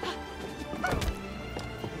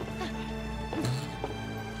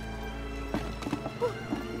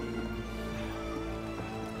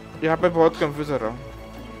 यहाँ पे बहुत कंफ्यूज हो रहा हूँ।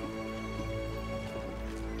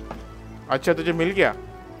 अच्छा, तुझे मिल गया?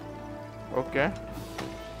 ओके,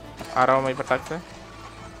 आ रहा हूँ मैं पटाख से।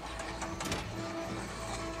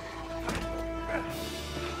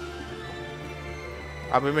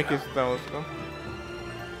 अभी मैं खींचता हूँ उसको।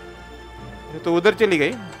 तो उधर चली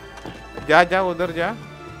गई। जा जा, उधर जा,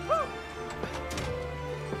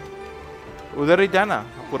 उधर ही जाना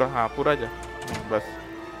पूरा। हाँ पूरा जा बस।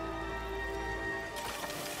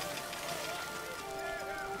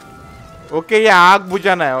 ओके, ये आग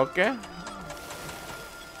बुझाना है। ओके,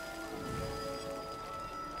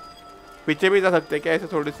 पीछे भी जा सकते हैं क्या ऐसे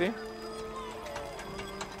थोड़ी सी?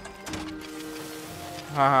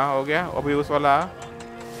 हाँ हाँ हो गया। अभी उस वाला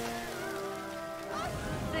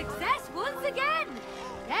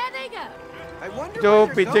जो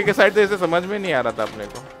पीछे के साइड से इसे समझ में नहीं आ रहा था अपने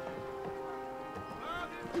को।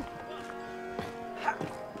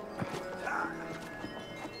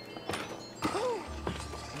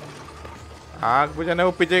 आग बुझाना,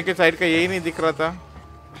 वो पीछे के साइड का यही नहीं दिख रहा था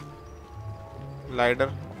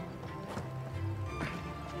लाइडर।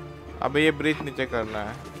 अब ये ब्रिज नीचे करना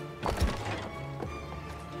है।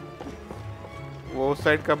 वो उस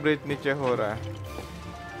साइड का ब्रिज नीचे हो रहा है,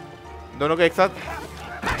 दोनों का एक साथ।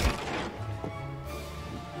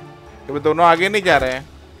 तो दोनों आगे नहीं जा रहे हैं।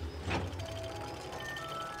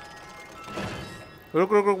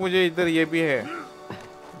 रुक रुक रुक, मुझे इधर ये भी है,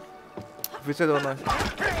 फिर से दोनों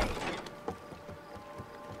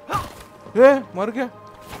मर गया।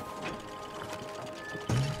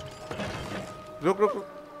 रुक रुक रुक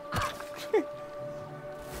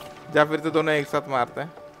जा, फिर तो दोनों एक साथ मारते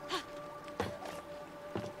हैं।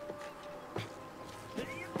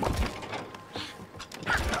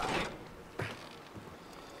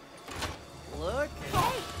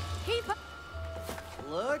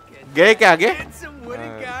 गए क्या आगे?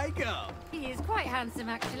 He is quite handsome,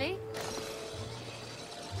 actually.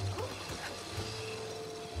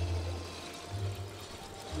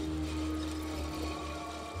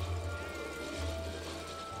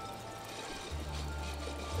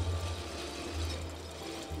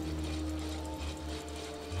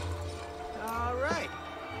 All right.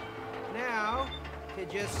 Now, to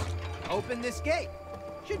just open this gate.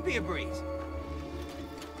 Should be a breeze.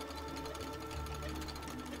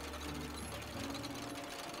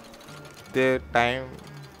 Time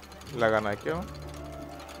लगाना क्यों?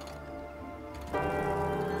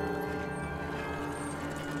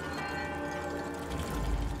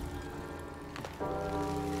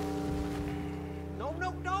 No, no,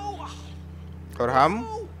 no. और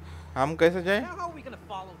हम कैसे जाएं? Now how are we gonna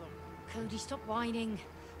follow them? Cody, stop whining.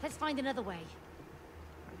 Let's find another way.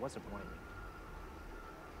 I wasn't whining.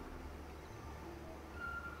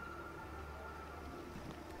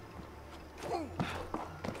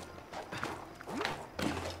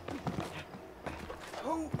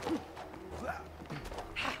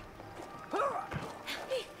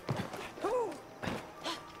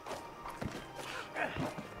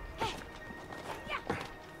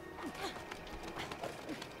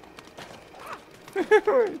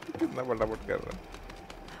 कितना फटाफट कर रहा,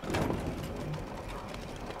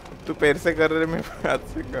 तू पैर से कर रहे, मैं हाथ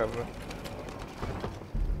से कर रहा।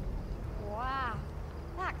 Wow,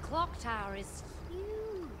 that clock tower is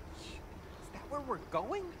huge. Is that where we're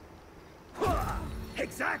going?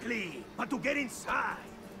 Exactly! But to get inside,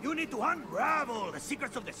 you need to unravel the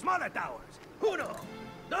secrets of the smaller towers. Uno,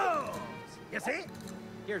 dos, you see?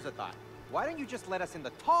 Here's a thought. Why don't you just let us in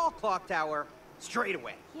the tall clock tower straight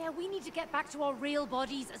away? Yeah, we need to get back to our real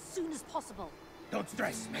bodies as soon as possible. Don't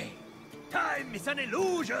stress me. Time is an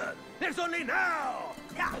illusion. There's only now.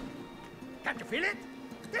 Yeah. Can't you feel it?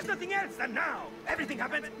 There's nothing else than now. Everything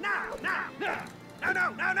happens now, now, now.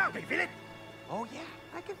 Now. Can you feel it? Oh yeah,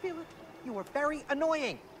 I can feel it. You are very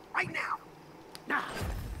annoying. Right now. Now.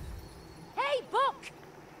 Hey, Book!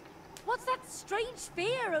 What's that strange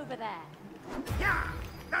sphere over there? Yeah.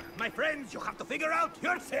 That, my friends, you have to figure out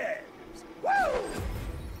yourselves.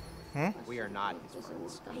 Woo! We are not his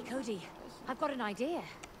friends. Hey, Cody, I've got an idea.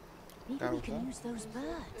 Maybe we can use those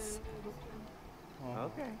birds.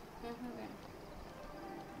 Okay.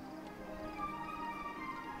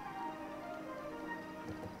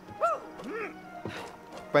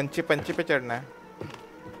 पंछी पे चढ़ना है,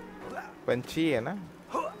 पंछी है ना?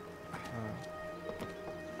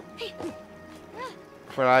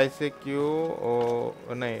 Fly से क्यों?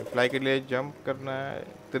 ओ नहीं, फ्लाई के लिए जंप करना है,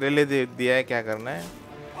 तेरे लिए दिया है क्या करना है?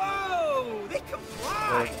 Whoa! They can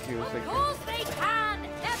fly! Of course they can!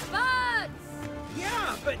 They're birds!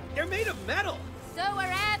 Yeah, but they're made of metal. So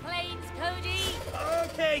are airplanes, Cody.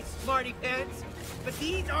 Okay, smarty pants. But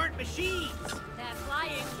these aren't machines. They're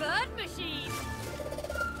flying bird machines.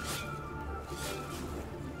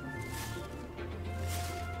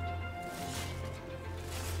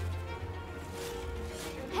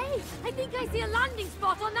 Hey, I think I see a landing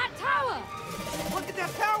spot on that tower. Look at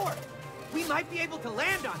that tower. We might be able to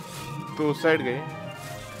land on it. तो उस side गई,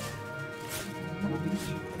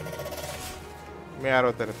 मैं आ रहा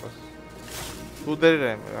हूँ तेरे पास, तू उधर ही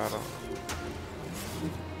रहे, मैं आ रहा हूँ।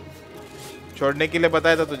 छोड़ने के लिए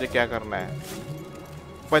बताया था तुझे क्या करना है,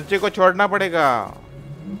 पंछी को छोड़ना पड़ेगा,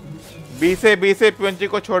 बी से पंछी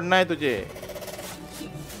को छोड़ना है तुझे,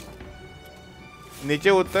 नीचे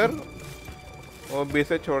उतर और बी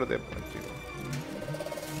से छोड़ दे पंछी को,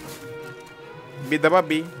 बी दबा,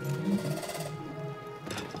 बी।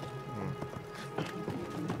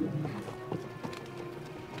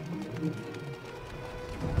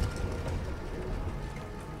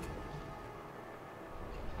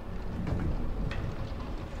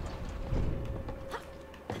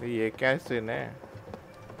 ये क्या सीन है?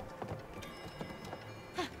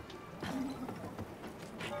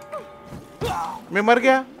 मैं मर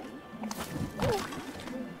गया।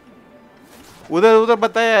 उधर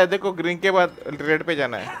बताया है, देखो ग्रीन के बाद रेड पे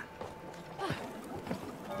जाना है।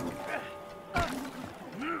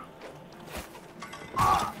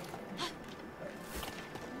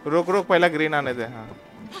 रुक पहला ग्रीन आने दे। हाँ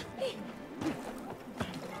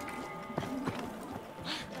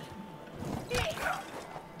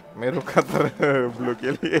मैं रुका था ब्लू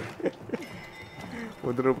के लिए।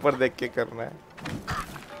 उधर ऊपर देख के करना है।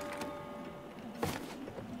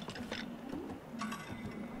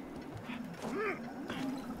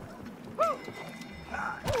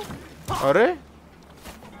 अरे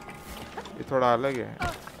ये थोड़ा अलग है।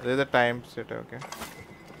 अरे टाइम सेट है। ओके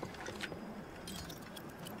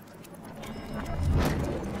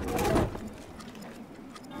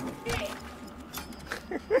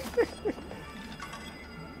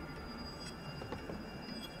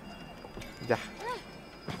जा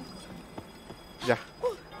जा,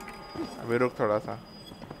 अभी रुक थोड़ा सा,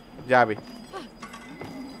 जा अभी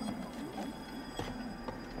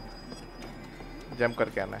जंप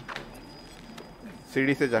करके आना है,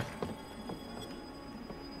 सीढ़ी से जा।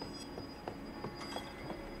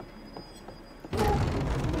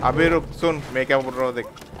 अभी रुक, सुन मैं क्या बोल रहा हूँ देख।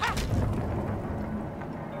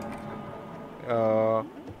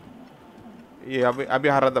 ये अभी अभी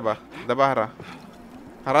हरा दबा, दबा हरा,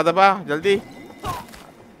 हरा दबा जल्दी,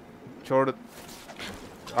 छोड़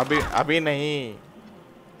अभी, अभी नहीं,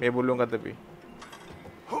 मैं बोलूँगा तभी,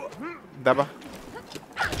 दबा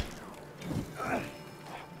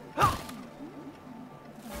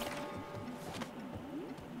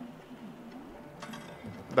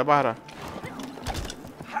दबा हरा।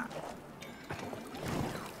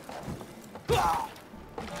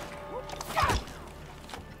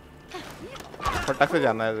 फटाक से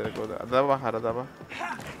जाना है तेरे को, दबा हरा दबा।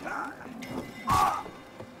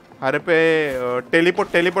 हरे पे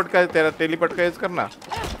टेलीपोर्ट, टेलीपोर्ट का तेरा टेलीपोर्ट का यूज करना,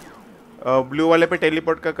 ब्लू वाले पे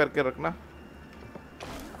टेलीपोर्ट का करके रखना।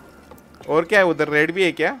 और क्या है उधर, रेड भी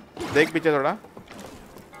है क्या, देख पीछे थोड़ा,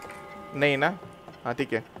 नहीं ना, हाँ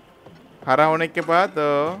ठीक है। हरा होने के बाद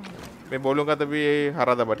मैं बोलूँगा तभी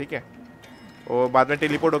हरा दबा, ठीक है। और बाद में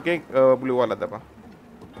टेलीपोर्ट होके ब्लू वाला दबा।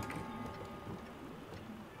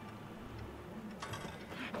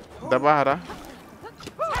 दबा हरा,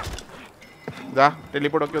 जा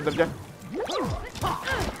टेलीपोर्ट होके उधर जा,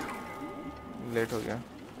 लेट हो गया।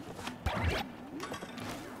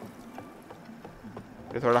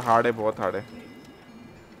 ये थोड़ा हार्ड है, बहुत हार्ड है।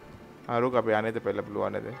 हाँ रुक, अभी आने दे, पहले ब्लू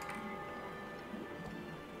आने दे।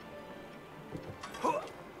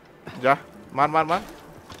 जा मार मार मार,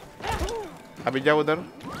 अभी जा उधर।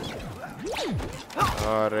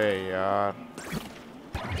 अरे यार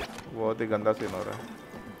बहुत ही गंदा सीन हो रहा है।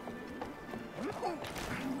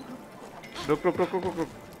 रुक रुक रुक रुक रुक रुक,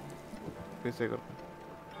 फिर से कर।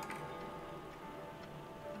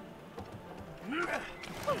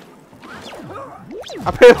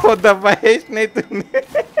 अबे वो दबाइश नहीं तूने।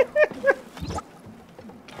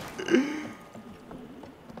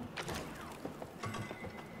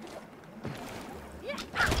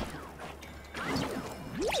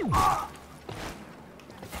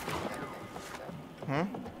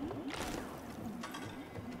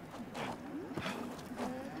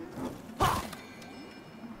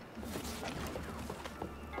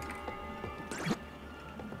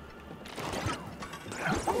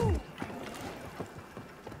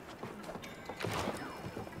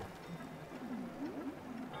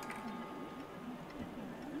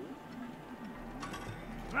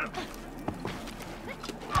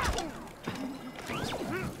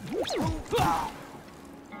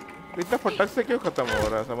 इतना फटक से क्यों खत्म हो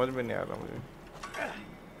रहा है, समझ में नहीं आ रहा मुझे।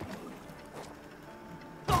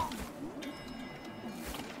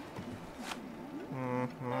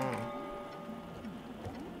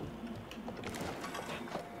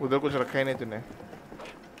 उधर कुछ रखा ही नहीं तूने,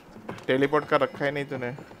 टेलीपोर्ट का रखा ही नहीं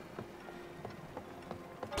तूने।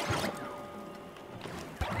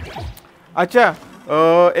 अच्छा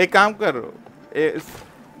एक काम कर,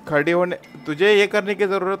 खड़ी होने तुझे ये करने की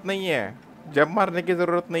जरूरत नहीं है, जंप मारने की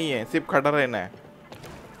जरूरत नहीं है, सिर्फ खड़ा रहना है।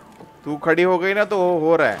 तू खड़ी हो गई ना तो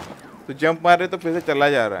हो रहा है, तू जंप मार रहे तो फिर से चला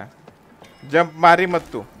जा रहा है। जंप मारी मत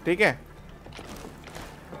तू, ठीक है।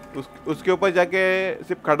 उसके ऊपर जाके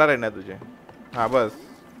सिर्फ खड़ा रहना है तुझे, हाँ बस।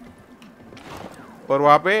 और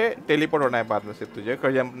वहाँ पे टेलीपोर्ट होना है बाद में, सिर्फ तुझे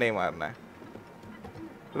जंप नहीं मारना है।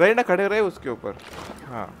 रहे ना, खड़े रहे उसके ऊपर,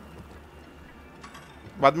 हाँ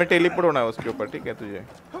बाद में टेलीपोर्ट होना है उसके ऊपर, ठीक है। तुझे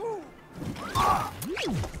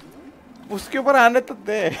उसके ऊपर आने तो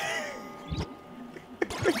दे।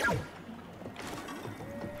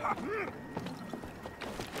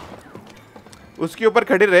 उसके ऊपर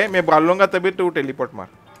खड़ी रहे, मैं बाल लूंगा तभी तू टेलीपोर्ट मार।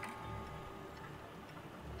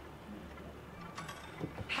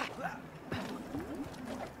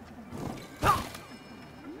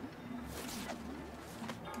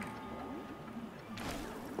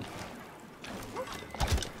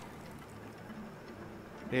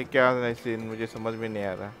 ये क्या सीन मुझे समझ में नहीं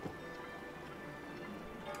आ रहा।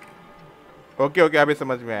 ओके ओके, अभी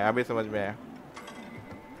समझ में आया, अभी समझ में आया।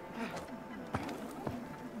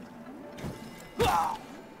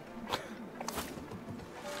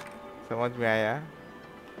 समझ में आया।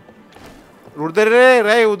 उधर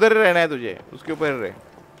रहे उधर रहना है तुझे, उसके ऊपर रहे,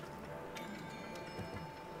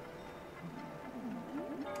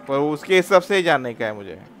 पर उसके हिसाब से ही जानने का है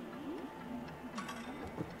मुझे।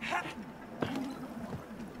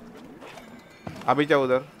 अभी जाओ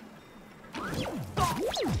उधर।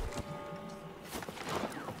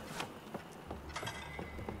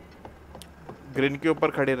 ग्रीन के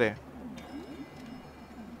ऊपर खड़े रहे।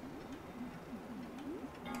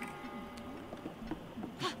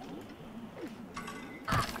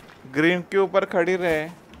 ग्रीन के ऊपर खड़ी रहे।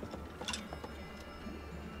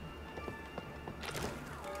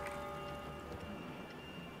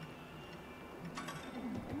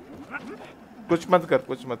 कुछ मत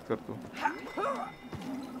कर तू।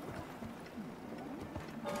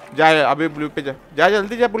 जा अभी ब्लू पे जा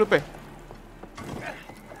जल्दी जा ब्लू पे।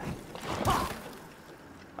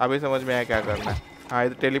 अभी समझ में आया क्या करना है। हाँ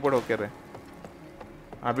इधर टेलीपोर्ट होके रहे।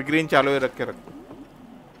 अभी ग्रीन चालू ही रख के रख।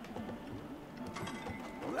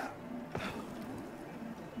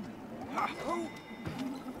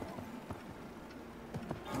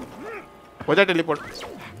 हो जा टेलीपोर्ट।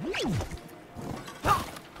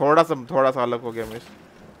 थोड़ा सा अलग हो गया मिस।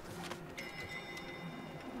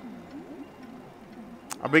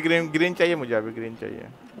 अभी ग्रीन चाहिए मुझे, अभी ग्रीन चाहिए।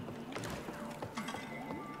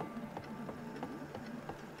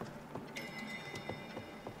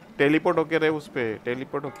 टेलीपोर्ट होके रहे उस पे,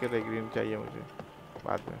 टेलीपोर्ट होके रहे। ग्रीन चाहिए मुझे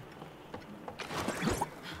बाद में।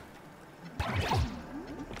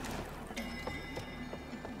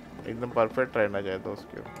 एकदम परफेक्ट रहना चाहिए तो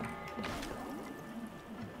उसके ऊपर।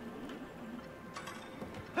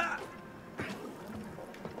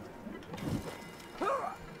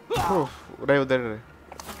 रहे उधर रहे।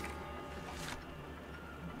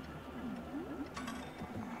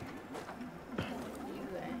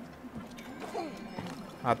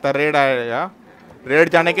 हाँ तो रेड आएगा। रेड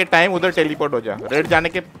जाने के टाइम उधर टेलीपोर्ट हो जा। रेड जाने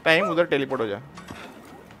के टाइम उधर टेलीपोर्ट हो जा।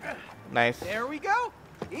 Nice. There we go.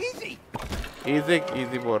 Easy.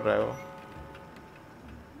 Easy बोल रहा है वो।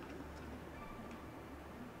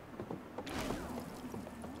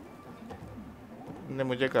 ने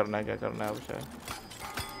मुझे करना है, क्या करना है अब शायद।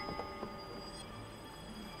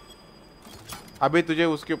 अभी तुझे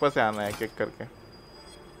उसके ऊपर से आना है किक करके।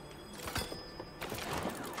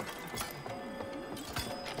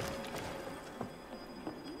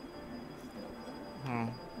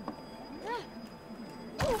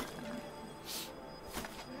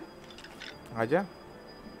 आजा।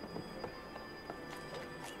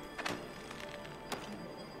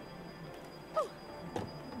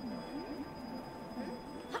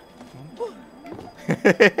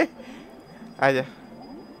 आजा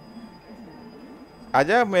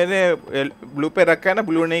आजा। मैंने ब्लू पे रखा है ना,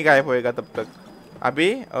 ब्लू नहीं गायब होएगा तब तक।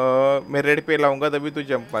 अभी मैं रेड पे लाऊंगा तभी तू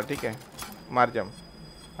जंप मार, ठीक है? मार जंप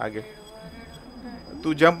आगे।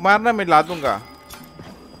 तू जंप मार ना, मैं ला दूंगा।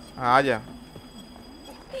 हाँ आजा।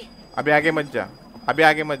 अभी आगे मत जा, अभी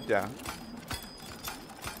आगे मत जा।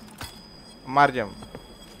 मार जंप।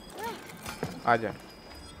 आजा।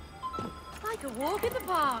 Like a walk in the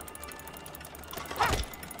park.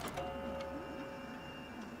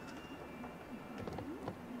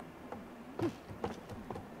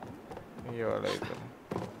 ये वाला इधर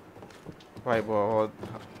भाई बहुत,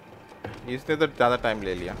 इसने तो ज़्यादा टाइम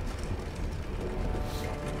ले लिया।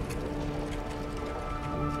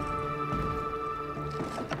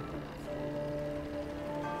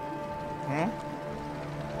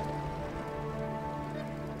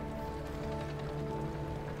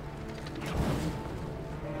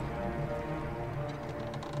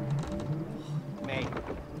 May,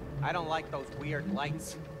 I don't like those weird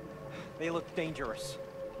lights. They look dangerous.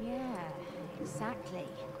 Yeah, exactly.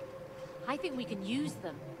 I think we can use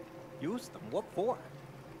them Use them? What for?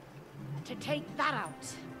 to take that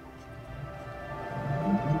out.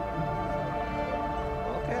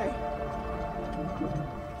 Okay.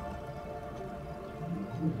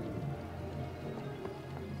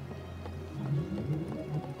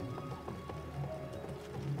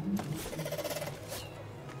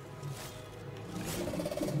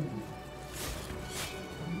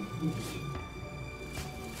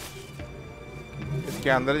 इसके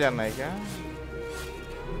अंदर जाना है क्या?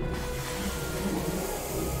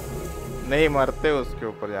 नहीं मरते उसके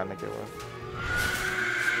ऊपर जाने के बाद।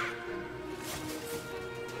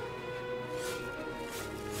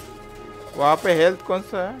 वहाँ पे हेल्थ कौन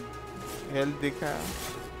सा है? हेल्थ दिखा है,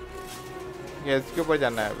 ये इसके ऊपर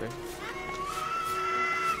जाना है। अभी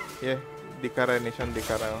ये दिखा रहा है, निशान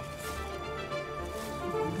दिखा रहा है।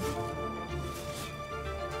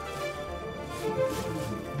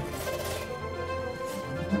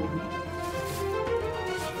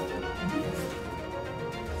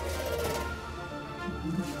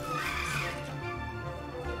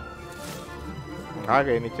 आ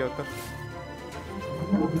गए नीचे उतर।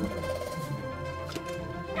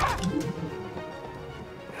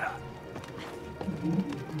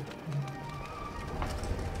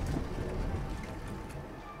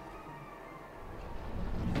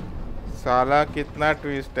 साला कितना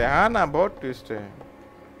ट्विस्ट है। हाँ ना, बहुत ट्विस्ट है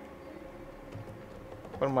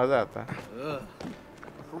पर मजा आता है।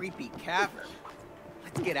 Creepy cavern.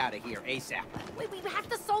 Let's get out of here ASAP. We have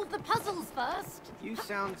to solve the puzzles first. You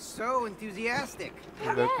sound so enthusiastic.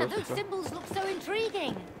 Yeah, those symbols look so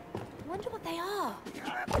intriguing. I wonder what they are.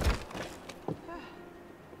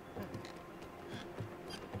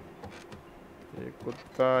 ये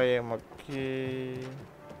कुत्ता, ये मक्खी,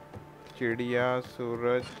 चिड़िया,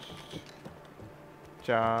 सूरज,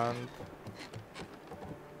 चांद,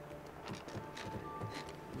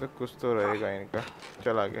 तो कुछ तो रहेगा इनका।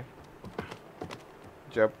 चल आगे।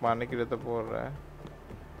 जब मारने के लिए तो बोल रहा है,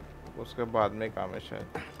 उसके बाद में काम है शायद।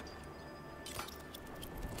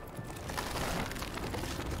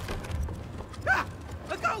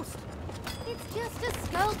 A ghost! It's just a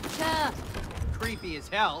sculpture. Creepy as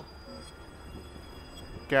hell.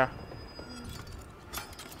 क्या?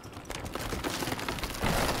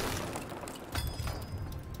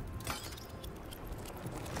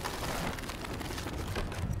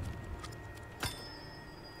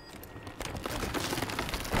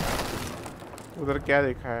 उधर क्या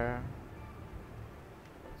देखा है?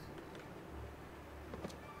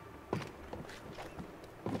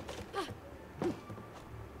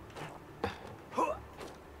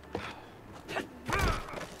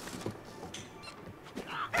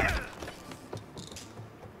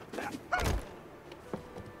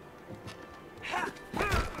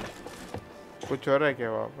 कुछ और है क्या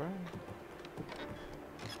वहाँ पे?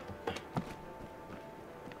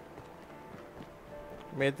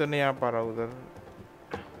 मैं तो नहीं आ पा रहा उधर।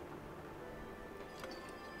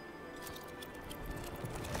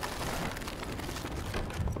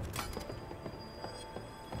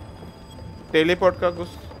 टेलीपोर्ट का कुछ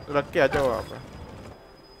रख के आ जाओ वहाँ पे।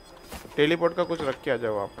 टेलीपोर्ट का कुछ रख के आ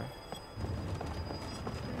जाओ वहाँ पे।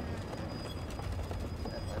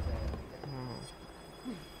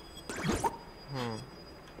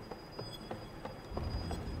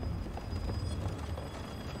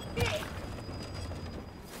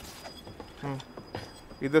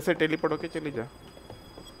 इधर से टेलीपोर्ट होके चली जा।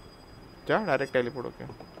 जा डायरेक्ट टेलीपोर्ट होके।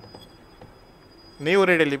 नहीं हो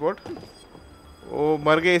रही टेलीपोर्ट। वो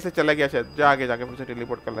मर गए, इसे चला गया शायद। जा आगे जाके फिर से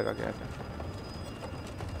टेलीपोर्ट कर लगा गया था।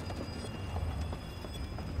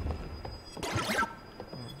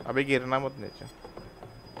 अभी गिरना मत नीचे।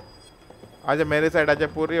 आजा मेरे साइड आजा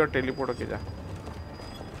पूरी और टेलीपोर्ट होके जा।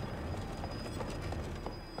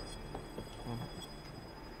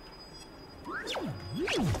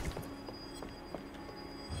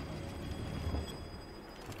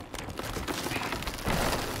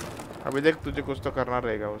 अभी देख तुझे कुछ तो करना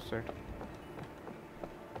रहेगा उस साइड।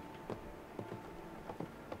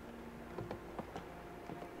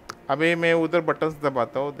 अभी मैं उधर बटन्स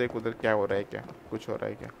दबाता हूँ, देख उधर क्या हो रहा है, क्या कुछ हो रहा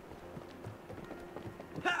है क्या।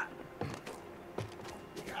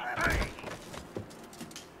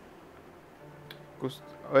 कुछ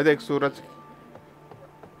अरे देख सूरज।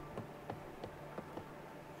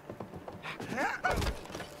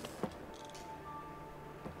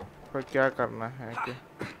 पर क्या करना है क्या?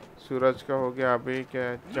 सूरज का हो गया। अभी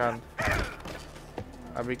क्या चांद?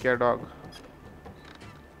 अभी क्या डॉग?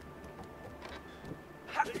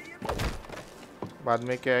 बाद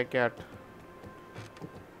में क्या है? कैट।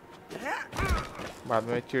 बाद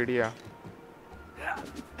में चिड़िया।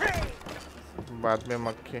 बाद में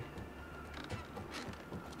मक्खी।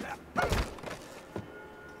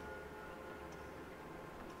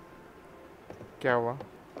 क्या हुआ?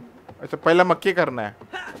 अच्छा पहला मक्खी करना है,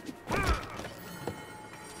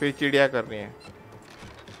 फिर चिड़िया करनी है,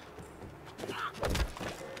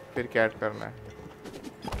 फिर कैट करना है,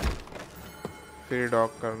 फिर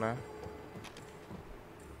डॉग करना है।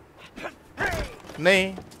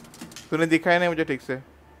 नहीं तूने दिखाया नहीं मुझे ठीक से।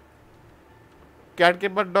 कैट के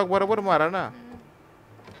बाद डॉग बराबर मारा ना,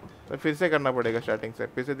 तो फिर से करना पड़ेगा स्टार्टिंग से।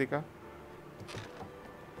 फिर से दिखा।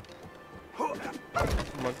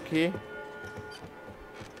 मक्खी,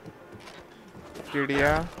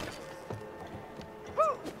 चिड़िया,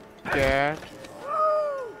 कैट,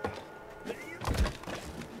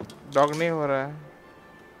 डॉग नहीं हो रहा है।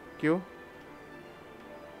 क्यों?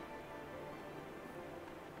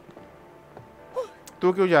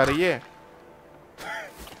 तू क्यों जा रही है?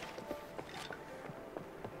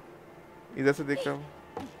 इधर से देख रहा हूँ।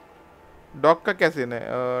 डॉग का क्या सीन है?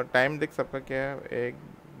 टाइम देख सबका क्या है? 1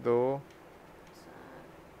 2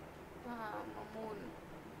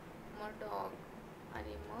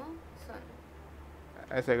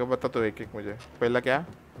 ऐसे का बता तो एक एक मुझे। पहला क्या?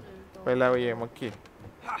 पहला वो ये मक्खी,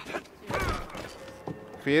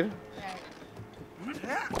 फिर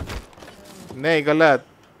नहीं गलत,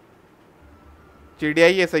 चिड़िया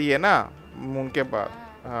ही है, सही है ना? मूंग के बाद।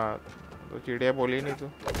 हाँ तो चिड़िया बोली नहीं तू।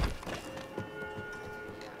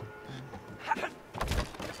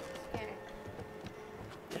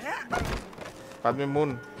 बाद में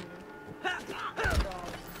मून,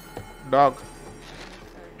 डॉग,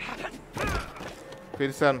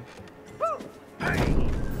 फिर सन,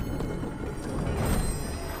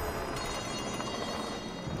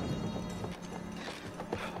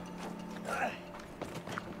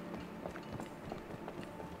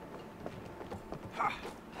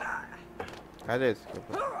 अरे इसके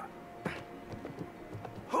ऊपर।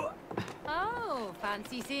 Oh,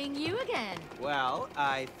 fancy seeing you again. Well,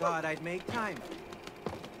 I thought I'd make time.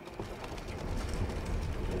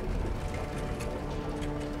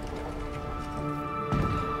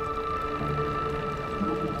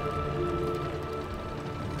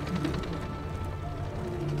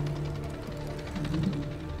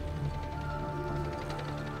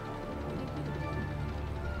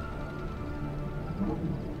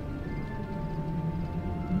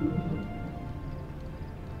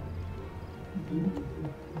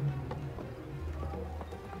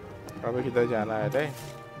 अबे किधर जाना है रे?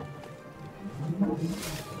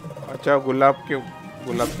 अच्छा गुलाब के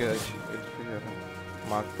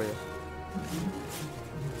मार्क पे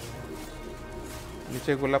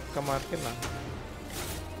नीचे गुलाब का मार के ना।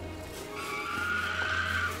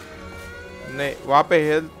 नहीं वहाँ पे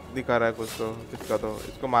हेल्थ दिखा रहा है कुछ तो, इसका तो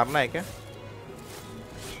इसको मारना है क्या?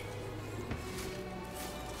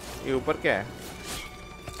 ये ऊपर क्या है?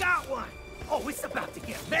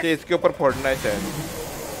 ये इसके ऊपर फोड़ना है शायद।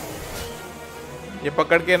 ये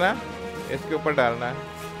पकड़ के ना इसके ऊपर डालना है।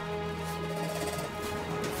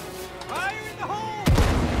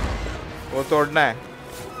 वो तोड़ना है।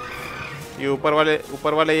 ये ऊपर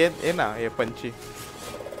वाले ये ना, ये पंछी,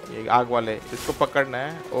 ये आग वाले, इसको पकड़ना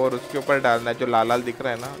है और उसके ऊपर डालना है। जो लाल लाल दिख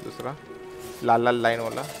रहा है ना, दूसरा लाल लाल लाइन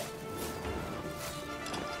वाला।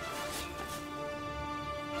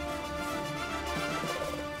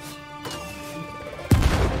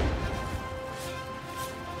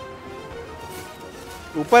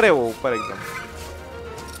 ऊपर है वो, ऊपर एकदम।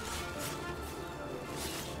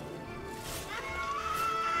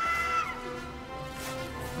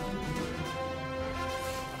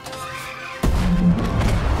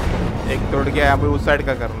 एक तोड़ गया, अभी उस साइड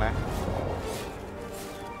का करना है।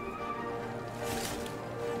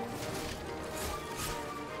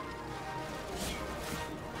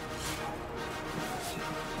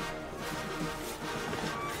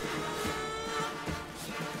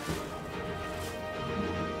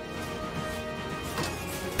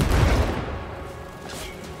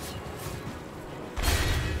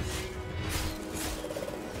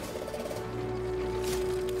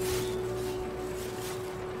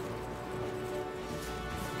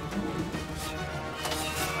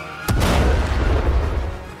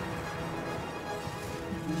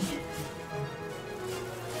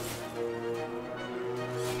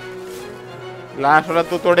 लास्ट वाला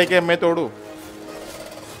तू तोड़े के मैं तोड़ू?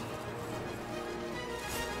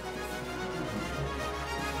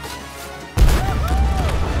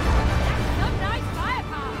 Some nice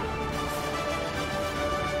firepower.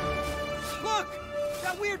 Look!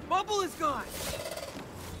 That weird bubble is gone!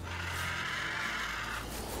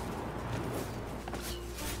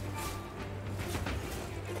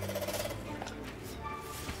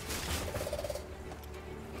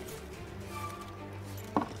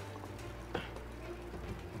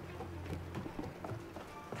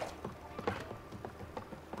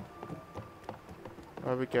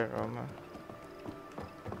 अभी क्या करना?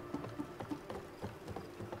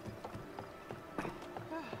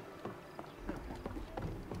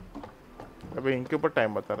 अभी इनके ऊपर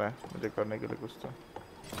टाइम बता रहा है मुझे करने के लिए कुछ तो।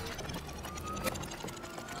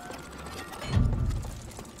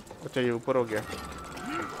 अच्छा ये ऊपर हो गया।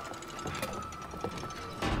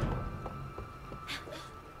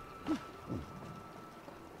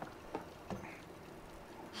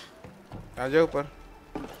 आ जाओ ऊपर।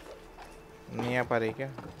 नहीं आ पा रही क्या?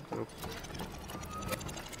 रुक।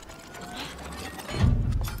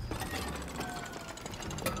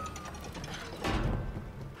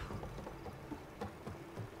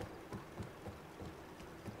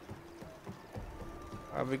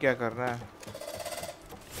 अभी क्या करना है?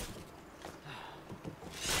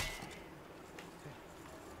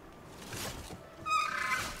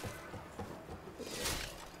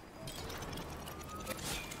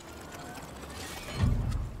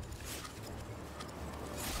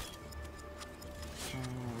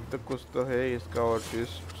 तो कुछ तो है इसका और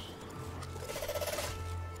ट्विस्ट।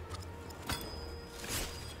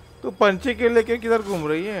 तू पंछी के लेके किधर घूम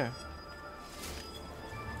रही है?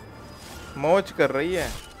 मौज कर रही है।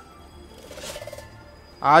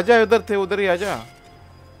 आजा, उधर थे, उधर ही आजा।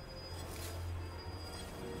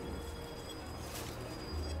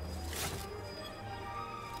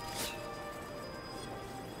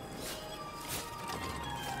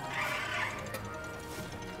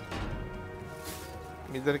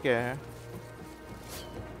 इधर क्या है?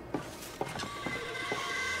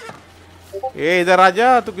 ए इधर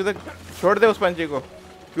आजा। तू किधर? छोड़ दे उस पंछी को।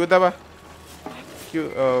 क्यों दबा? क्यों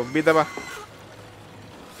बी दबा?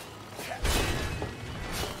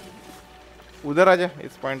 उधर आजा,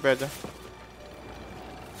 इस पॉइंट पे आजा।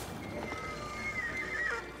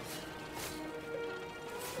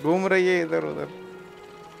 घूम रही है इधर उधर।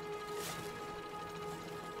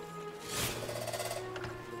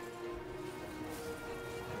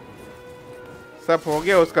 सब हो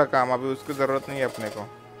गया उसका काम, अभी उसकी जरूरत नहीं है अपने को।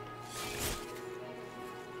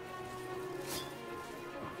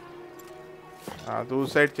 हाँ तो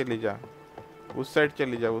उस साइड चली जा, उस साइड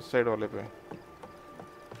चली जा, उस साइड वाले पे।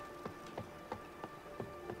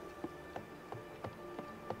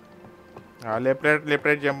 हाँ लेफ्ट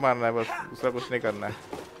राइट जंप मारना है बस, दूसरा कुछ नहीं करना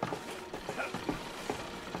है।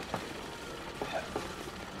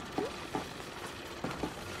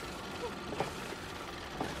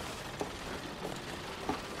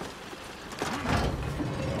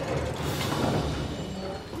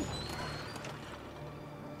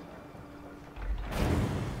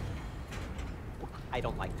 I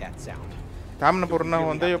don't like that sound. थाम ना पूर्ण Really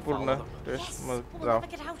होंदे have यो to पूर्ण follow them. Yes, test we'll मत जाओ।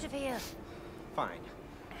 never get out of here. Fine.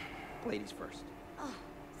 Ladies first. Oh,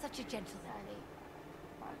 such a gentle lady.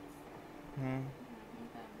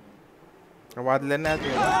 आवाज लेना है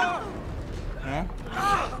तुझे?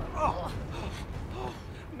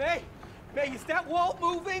 May, is that wall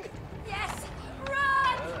moving? Yes,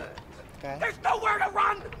 run! There's nowhere to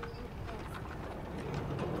run!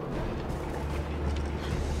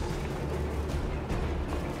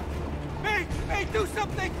 May, do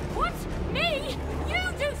something! What? Me? You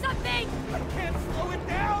do something! I can't slow it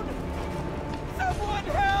down! Someone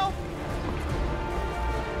help!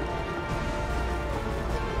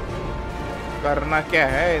 करना क्या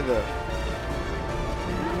है इधर?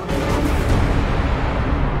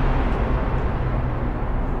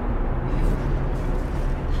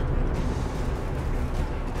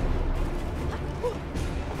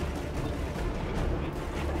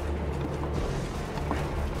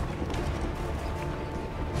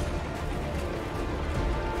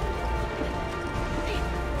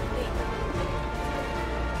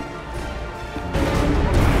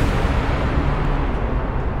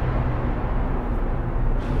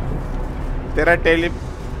 तेरा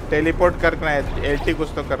teleport करना है, एलटी कुछ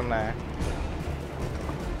तो करना है।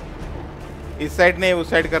 इस साइड नहीं, उस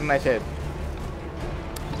साइड करना है शायद।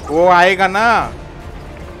 वो आएगा ना,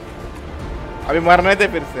 अभी मरने थे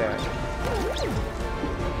फिर से।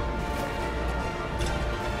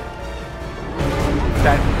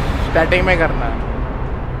 स्टार्टिंग में करना है,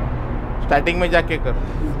 स्टार्टिंग में जाके कर।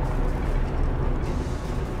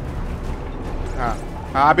 हाँ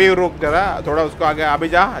हाँ अभी रुक जरा, थोड़ा उसको आगे अभी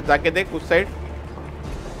जाके देख उस साइड।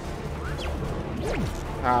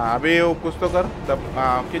 हाँ अभी वो कुछ तो कर तब।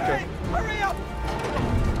 हाँ खींचो।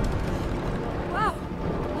 Wow,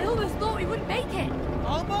 I almost thought we wouldn't make it.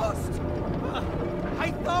 Almost?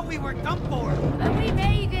 I thought we were done for. But we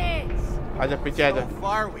made it. आजा पीछे आजा। So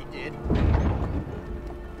far we did.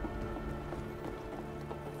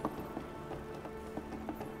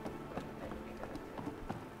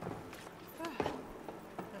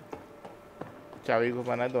 चाबी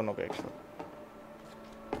घुमाना है दोनों का एक साथ।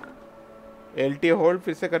 एलटी होल्ड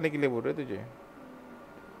फिर से करने के लिए बोल रहे तुझे।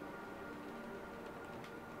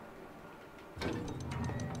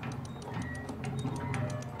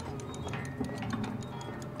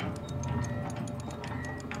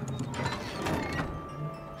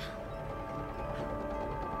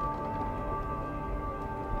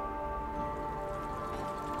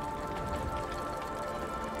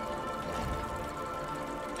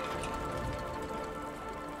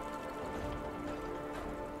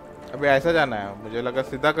 अभी ऐसा जाना है, मुझे लगा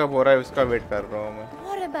सीधा कब हो रहा है उसका वेट कर रहा हूँ मैं।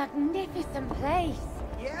 What a magnificent place.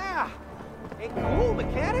 Yeah, and cool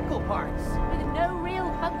mechanical parts. With no real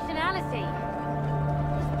functionality.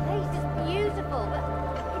 This place is beautiful, but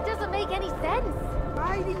it doesn't make any sense.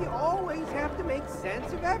 Why do you always have to make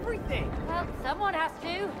sense of everything? Well, someone has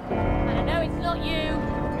to. And I know it's not you.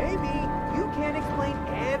 Maybe you can't explain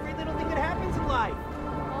every little thing that happens in life.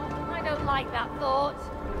 Oh, I don't like that thought.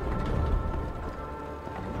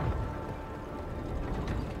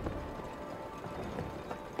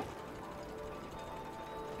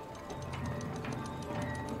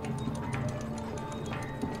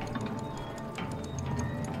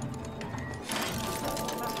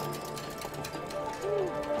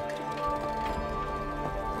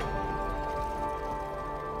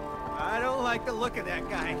 like the look of that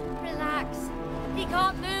guy. Relax. He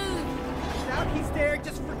can't move. Doubt he's there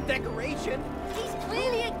just for decoration. He's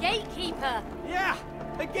clearly a gatekeeper. Yeah,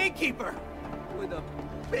 a gatekeeper with a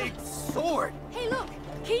big sword. Hey, look,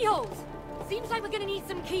 keyholes. Seems like we're gonna need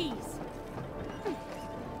some keys.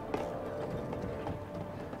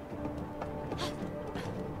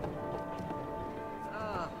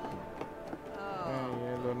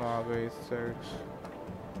 ये दोनों आ गए इस side.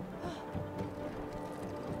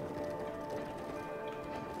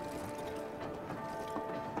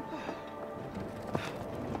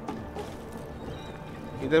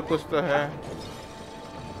 इधर कुछ तो है।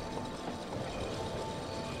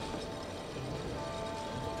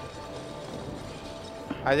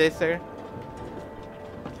 आजा इस साइड।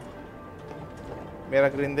 मेरा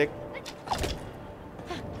ग्रीन देख।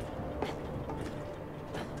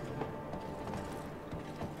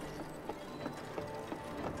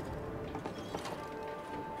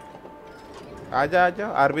 आजा आजा,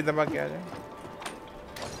 आरबी दबा के आजा।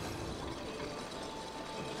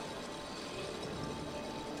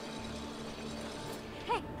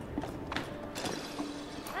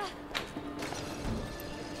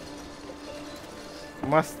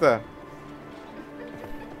 मस्त।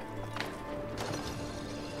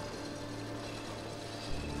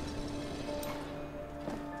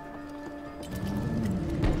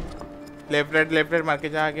 लेफ्ट राइट मार के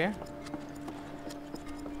जा आगे।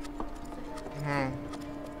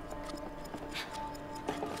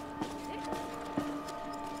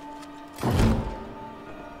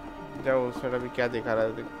 जाओ उस साइड। अभी क्या दिखा रहा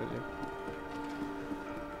है देख तुझे।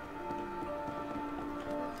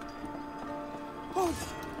 Oh,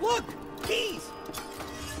 look! Keys!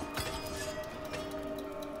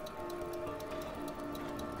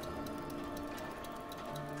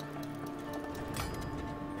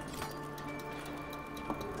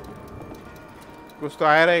 कुछ तो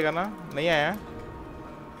आया रहेगा ना? नहीं आया?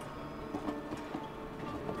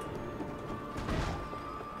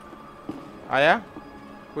 आया?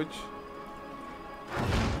 कुछ?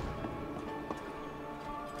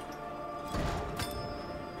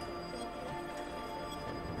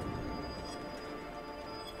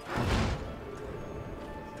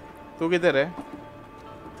 तू किधर है?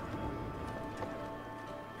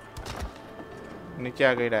 नीचे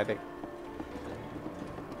आ गई डायरेक्ट।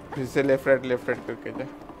 फिर से लेफ्ट राइट करके जा।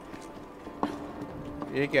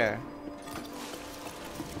 ये क्या है?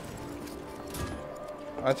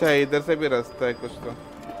 अच्छा इधर से भी रास्ता है कुछ तो।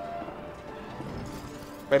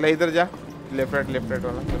 पहले इधर जा, लेफ्ट राइट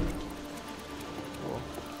वाला।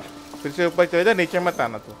 फिर से ऊपर चले जा, नीचे मत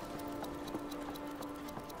आना तू।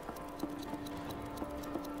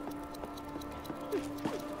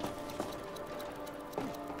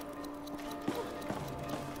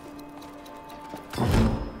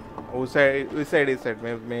 उस साइड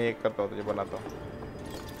मैं एक करता हूँ, तुझे बनाता हूँ।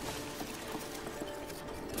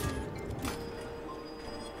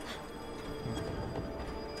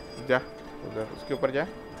 जा उधर, उसके ऊपर जा।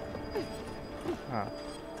 हाँ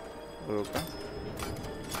रुका।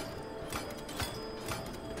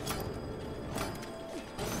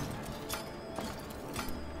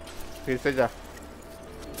 फिर से जा।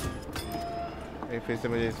 फिर से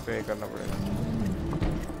मुझे इस पे करना पड़ेगा।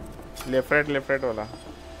 लेफ्ट राइट वाला।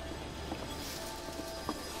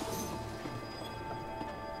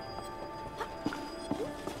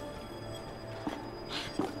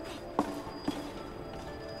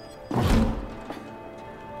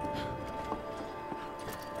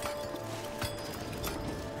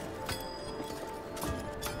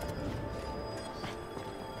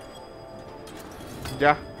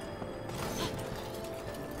 जा।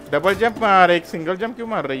 डबल जंप मार, एक सिंगल जंप क्यों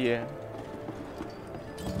मार रही है?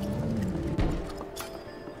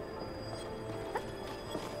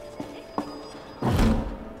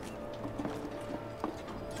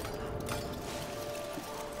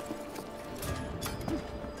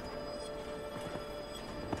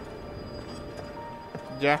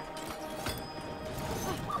 जा।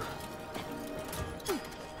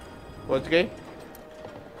 पहुंच गई।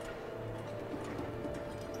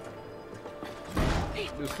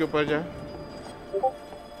 उसके ऊपर जा।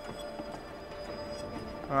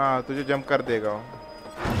 हाँ तुझे जंप कर देगा वो।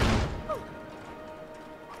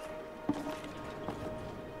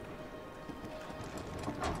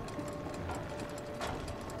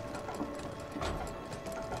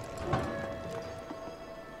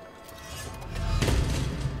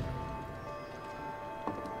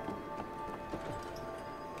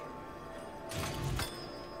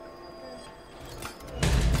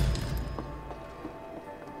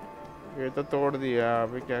 ये तो तोड़ दिया,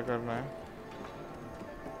 अभी क्या करना है?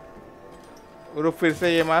 रुक, फिर से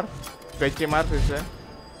ये मार, कैची मार फिर से।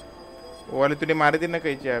 वो वाली तूने मारी थी ना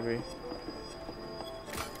कैची अभी।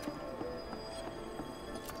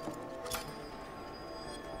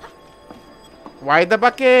 वाई दबा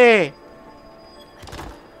के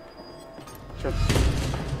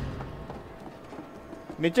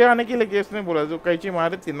नीचे आने के लिए किसने बोला? जो कैची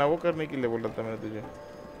मारी थी ना वो करने के लिए बोला था मैंने तुझे।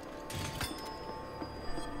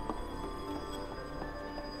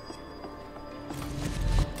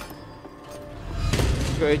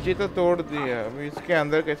 कैची तो तोड़ दी है, अभी इसके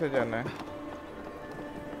अंदर कैसे जाना है?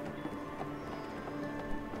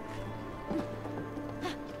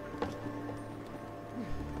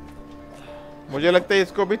 मुझे लगता है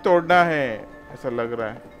इसको भी तोड़ना है, ऐसा लग रहा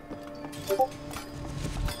है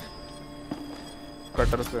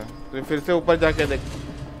कटर से। तो फिर से ऊपर जाके देख,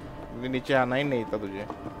 नीचे आना ही नहीं था तुझे,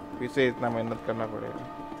 फिर से इतना मेहनत करना पड़ेगा।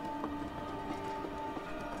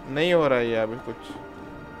 नहीं हो रहा है ये अभी,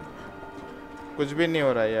 कुछ भी नहीं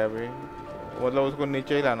हो रहा है अभी। मतलब उसको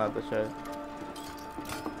नीचे ही लाना था शायद,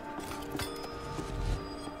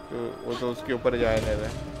 तो वो तो उसके ऊपर जा नहीं रहा।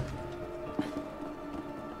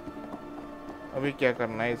 अभी क्या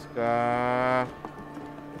करना है इसका?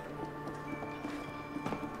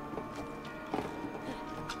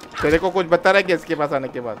 तेरे को कुछ बता रहा है कि इसके पास आने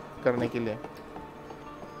के बाद करने के लिए?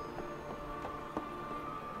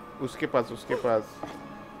 उसके पास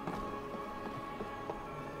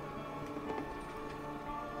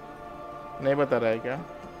नहीं बता रहा है क्या?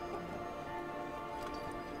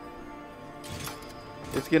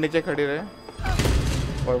 इसके नीचे खड़ी रहे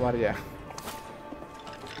और मर गया।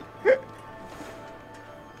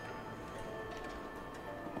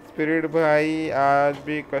 स्पिरिट भाई आज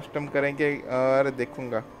भी कस्टम करेंगे? अरे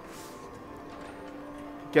देखूंगा।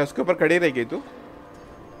 क्या उसके ऊपर खड़ी रहेगी तू?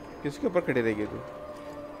 किसके ऊपर खड़ी रहेगी तू?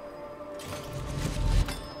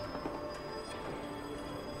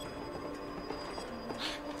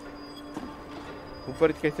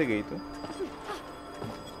 ऊपर कैसे गई तू?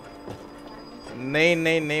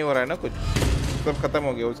 नहीं हो रहा है ना कुछ, सब खत्म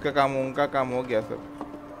हो गया। उसका काम, उनका काम हो गया सब।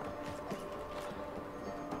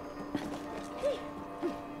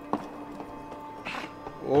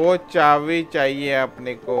 वो चाबी चाहिए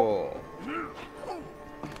अपने को,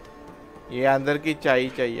 ये अंदर की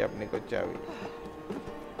चाहिए अपने को चाबी।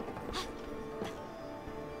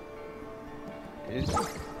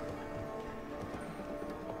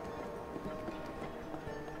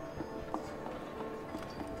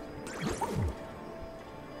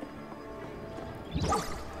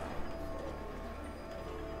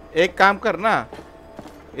 एक काम करना,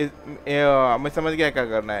 मैं समझ गया क्या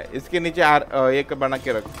करना है। इसके नीचे एक बना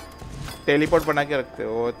के रख, टेलीपोर्ट बना के रखते।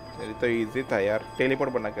 वो तो इजी था यार,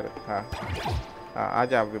 टेलीपोर्ट बना के रख। हाँ हाँ, आ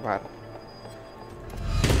जा अभी बाहर।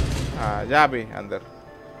 हाँ जा अभी अंदर।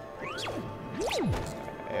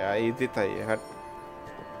 यार इजी था ये, हट।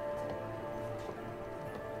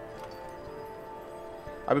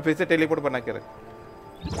 अभी फिर से टेलीपोर्ट बना के रख।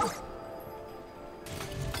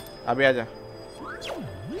 अभी आ जा।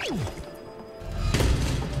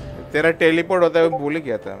 तेरा टेलीपोर्ट होता है वो भूल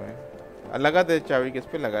गया था मैं। लगा दे चाबी, किस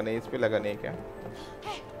पे लगा? नहीं, इस पे लगा नहीं क्या?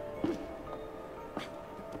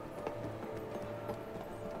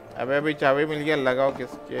 अबे अभी चाबी मिल गया, लगाओ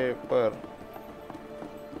किसके पर?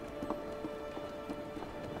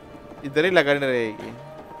 इधर ही लगाने रहेगी।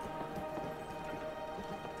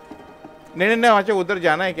 नहीं वहां से उधर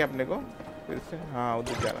जाना है क्या अपने को फिर से? हाँ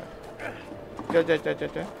उधर जाना है।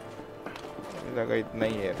 चल जगह इतना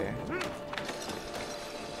ही है रे।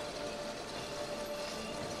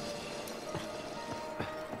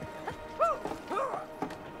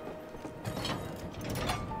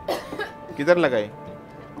 किधर लगाई?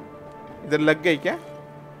 इधर लग गई क्या?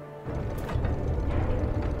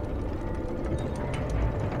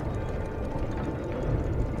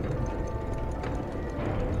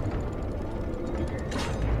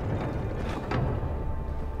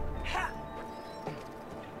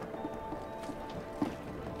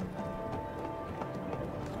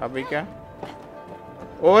 अभी क्या?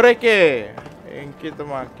 और के इनकी तो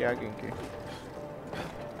माँ क्या इनकी?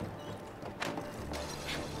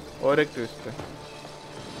 और एक ट्विस्ट है।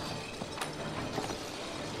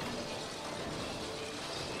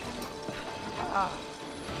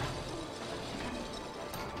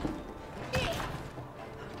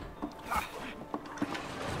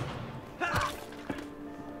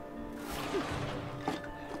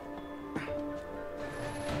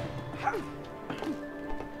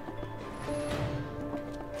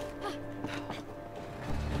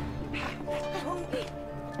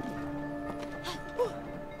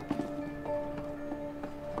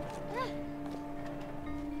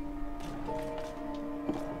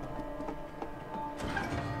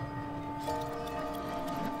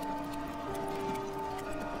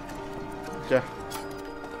 जा।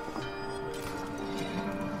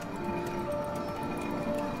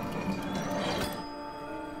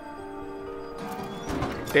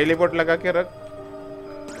 टेलीपोर्ट लगा के रख।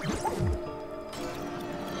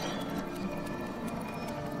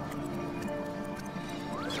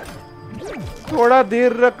 थोड़ा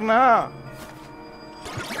धीर रखना।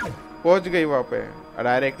 पहुंच गई वहां पे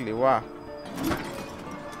डायरेक्टली। वाह,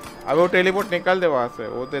 अब वो टेलीपोर्ट निकाल दे वहां से,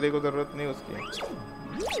 वो तेरे को जरूरत नहीं उसकी।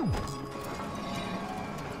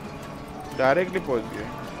 डायरेक्टली पहुंच गए।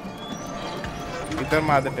 इधर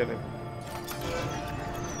मार दे टेलीपोर्ट।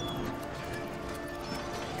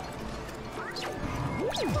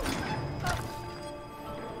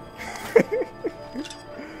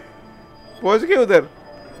 पहुंच गए उधर।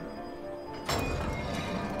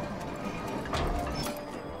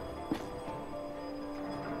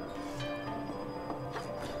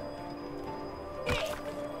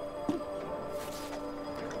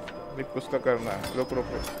 कुछ तो करना है। रुक रुक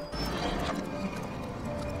रुक।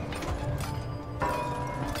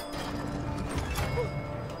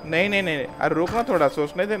 नहीं नहीं नहीं, अरे रुकना, थोड़ा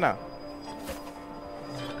सोचने देना।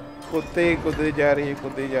 कुत्ते कुत्ते जा रही है,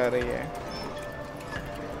 कुत्ते जा रही है।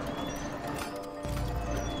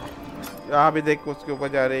 यहाँ भी देख, उसके ऊपर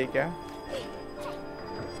जा रही है क्या?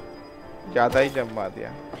 ज्यादा ही जंप मार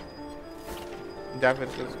दिया। जा फिर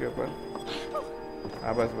से उसके ऊपर।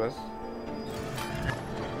 हाँ बस बस।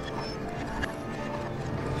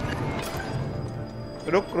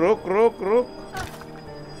 रुक रुक रुक रुक।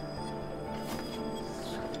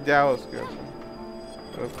 जाओ उसके ऊपर।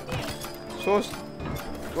 सोच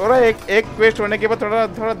थोड़ा, एक क्वेस्ट होने के बाद थोड़ा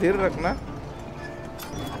थोड़ा धीरे रखना।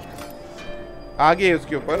 आगे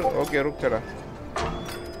उसके ऊपर। ओके रुक चला।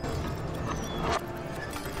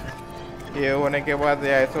 ये होने के बाद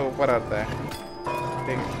ये ऐसा ऊपर आता है।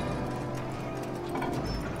 ठीक है।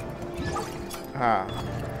 हाँ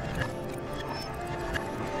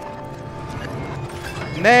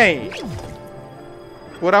नहीं,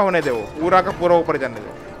 पूरा होने दे, वो पूरा का पूरा ऊपर जाने दे।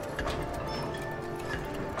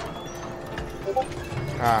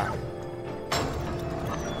 हाँ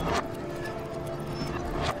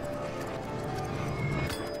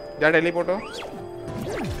जा टेलीपोर्ट हो।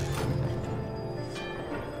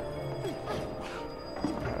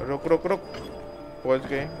 रुक रुक रुक। पहुंच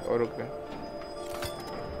गए और रुक गए।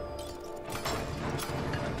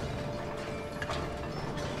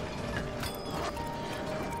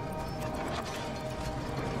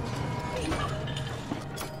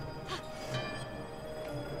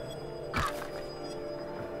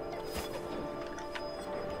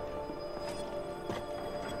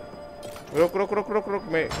 रुक रुक रुक रुक रुक।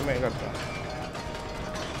 मैं करता हूँ।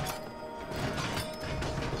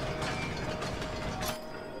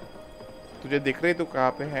 तुझे दिख रही तू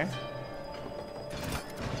कहाँ पे है?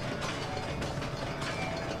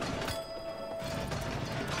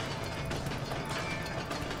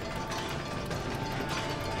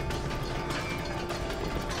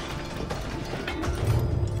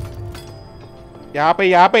 यहाँ पे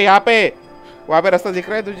यहाँ पे यहाँ पे, वहां पे रास्ता दिख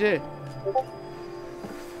रहा है तुझे?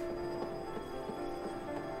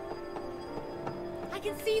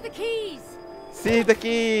 See the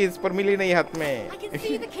keys, पर मिली नहीं हाथ में। I can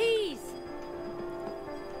see the keys.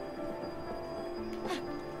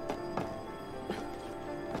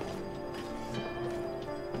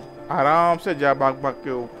 आराम से जा, भाग भाग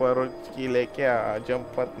के ऊपर की लेके आ।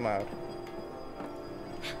 जंप मत मार,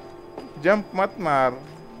 जंप मत मार।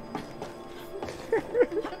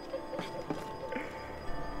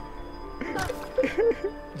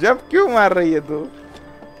 जंप क्यों मार रही है तू?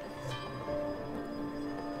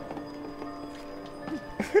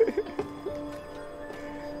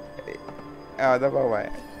 दबा हुआ है।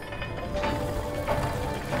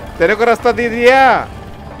 तेरे को रास्ता दे दिया,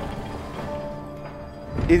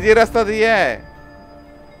 इजी रास्ता दिया है।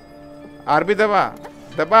 आरबी दबा,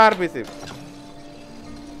 दबा आरबी सिर्फ।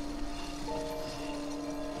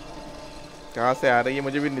 कहाँ से आ रही है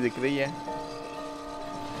मुझे भी नहीं दिख रही है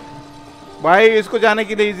भाई। इसको जाने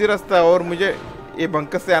के लिए इजी रास्ता है और मुझे ये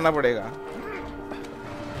बंकस से आना पड़ेगा।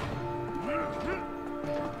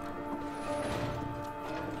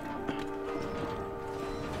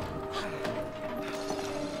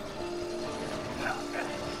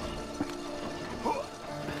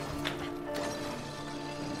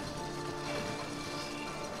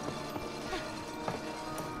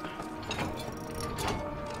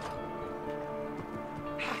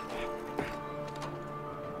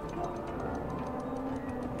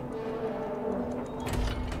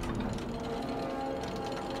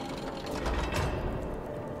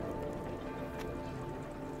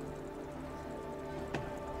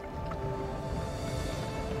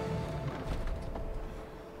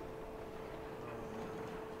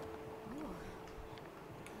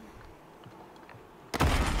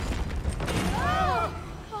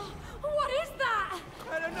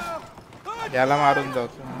 याला मारून जाऊ.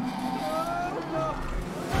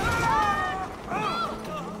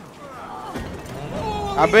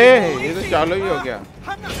 अबे ये तो चालू ही हो गया.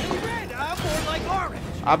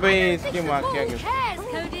 अबे इसकी माँ क्या Who cares,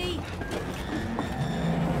 Cody?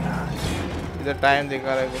 इधर टाइम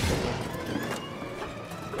दिखा रहा है कुछ.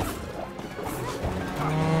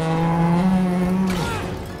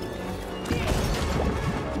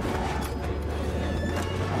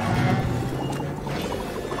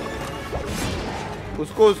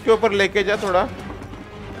 उसको उसके ऊपर लेके जा थोड़ा.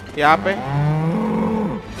 यहाँ पे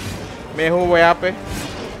मैं हूँ वो. यहाँ पे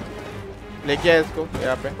लेके आ इसको.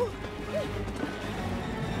 यहाँ पे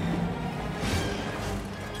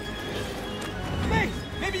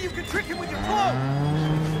Maybe you can trick him with your clothes.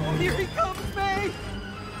 Oh, here he comes, May.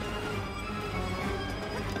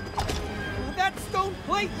 That stone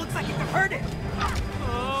plate looks like it could hurt him.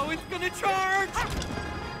 Oh, it's gonna charge.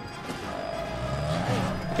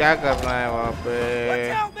 क्या करना है वहाँ पे?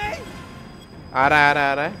 Watch out, May. आ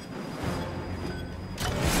रहा है.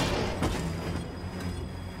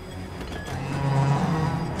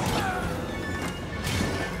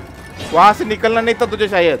 वहां से निकलना नहीं था तुझे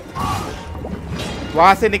शायद.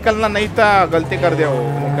 वहां से निकलना नहीं था. गलती कर दिया वो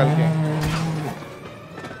निकल के.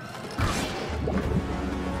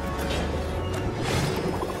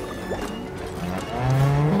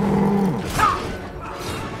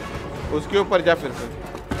 उसके ऊपर जा फिर से.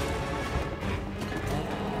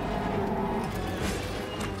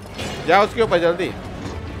 जा उसके ऊपर जल्दी.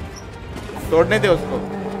 तोड़ने दे उसको.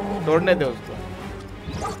 तोड़ने दे उसको.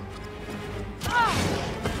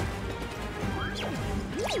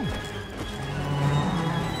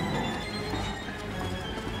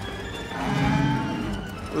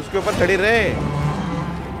 उसके ऊपर खड़ी रहे.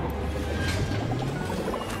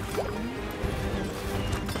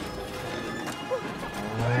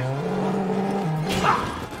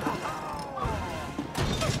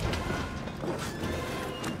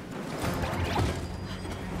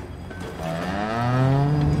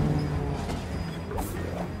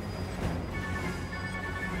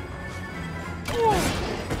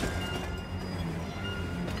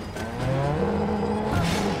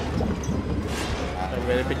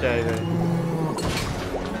 मेरे पीछे आएगा.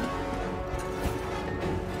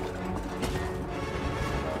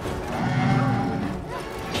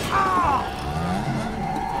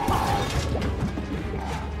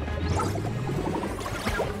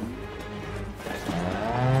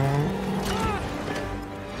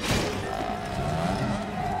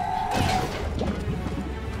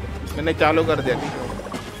 मैंने चालू कर दिया.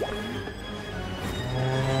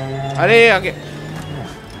 अरे आगे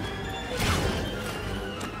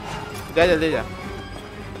जा. जल्दी जा.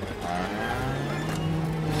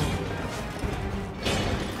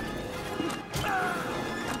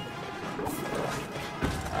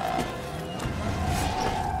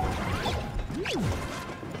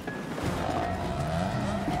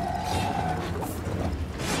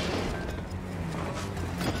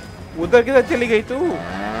 उधर किधर चली गई तू?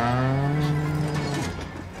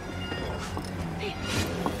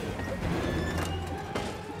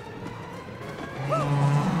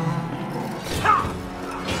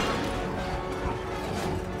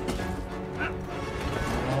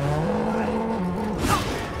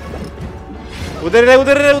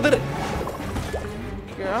 उधर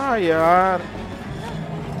क्या यार.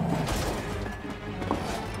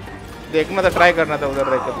 देखना था. ट्राई करना था उधर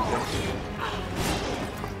रहकर तुझे.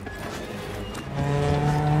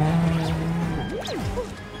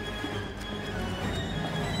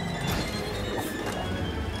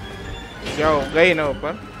 क्या हो गई ना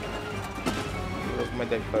ऊपर. रुक मैं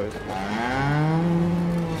देखता हूँ इसको.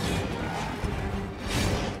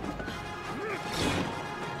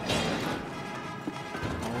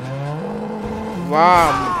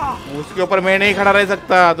 वाह. उसके ऊपर मैं नहीं खड़ा रह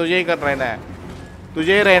सकता. तुझे ही कर रहना है.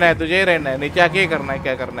 तुझे ही रहना है. नीचे आके करना है.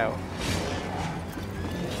 क्या करना है वो.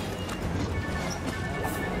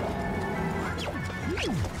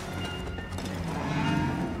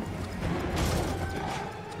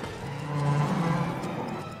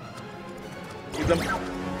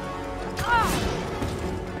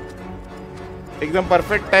 एकदम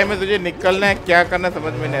परफेक्ट टाइम में तुझे निकलना है. क्या करना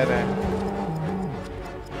समझ में नहीं आ रहा है.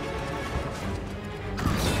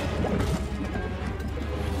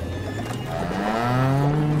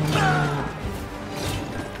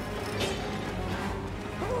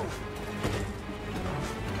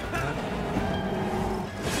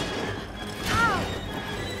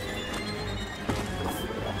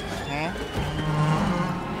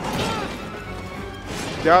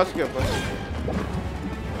 जा उसके ऊपर.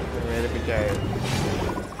 मेरे पीछे आए.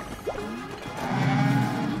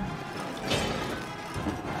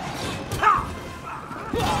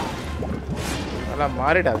 साला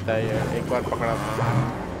मार ही डालता है ये एक बार पकड़ा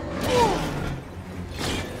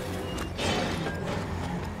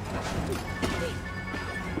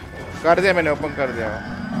कर दिया मैंने, ओपन कर दिया।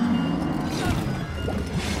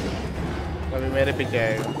 अभी मेरे पीछे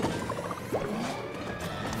आएगा।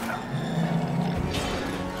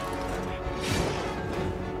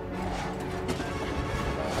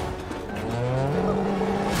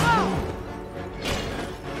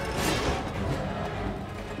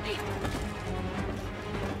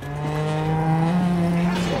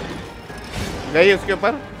 गई उसके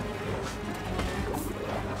ऊपर।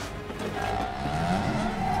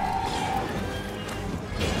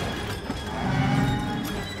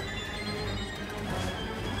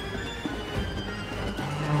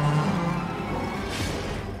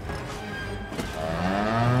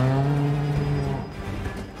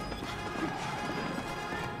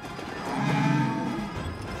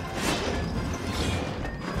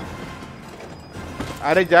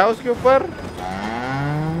 अरे जाओ उसके ऊपर।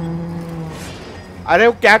 अरे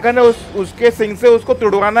वो क्या करना, उसके सिंग से उसको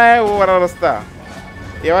तोड़वाना है, वो वाला रास्ता,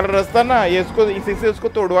 ये वाला रास्ता ना, ये उसको इसी से उसको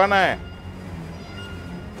तोड़वाना है।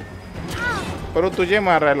 पर वो तुझे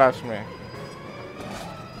मार रहा है लास्ट में।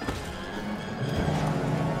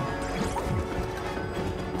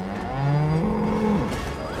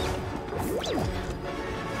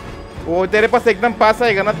 वो तेरे पास एकदम पास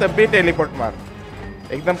आएगा ना तब भी टेलीपोर्ट मार,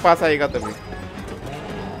 एकदम पास आएगा तभी।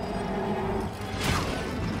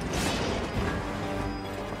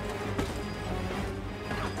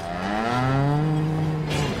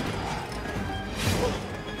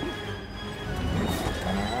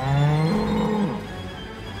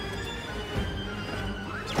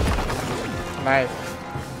 Nice.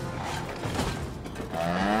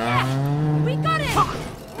 We got it!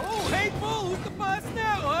 Oh, hey, fool! Who's the boss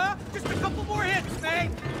now, huh? Just a couple more hits, man!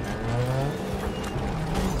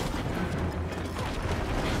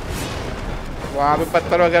 वहाँ पे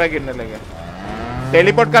पत्थर वगैरह गिरने लगे।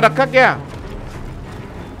 टेलीपोर्ट का रखा क्या?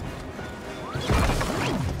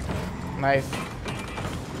 Nice.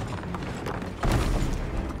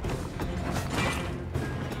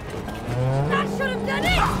 That should have done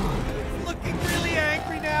it! Looking really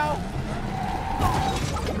angry now.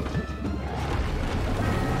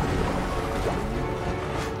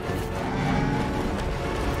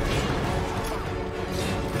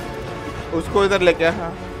 उसको इधर लेके आ।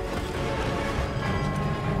 हाँ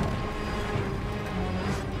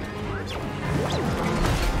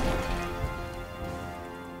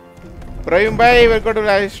प्रवीण भाई वेलकम टू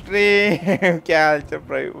लाइव स्ट्रीम। क्या हाल चाल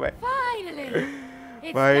प्रवीण भाई? Finally!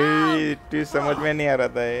 It's भाई down. इतनी समझ में नहीं आ रहा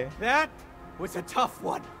था ये। That was a tough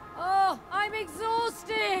one. Oh, I'm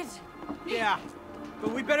exhausted. Yeah,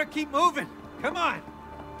 but we better keep moving. Come on.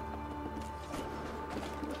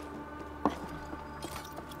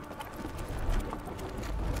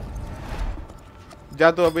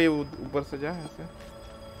 जा तो अभी ऊपर से जा ऐसे।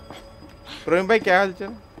 प्रवीण भाई क्या हाल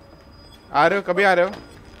चाल? आ रहे हो? कभी आ रहे हो?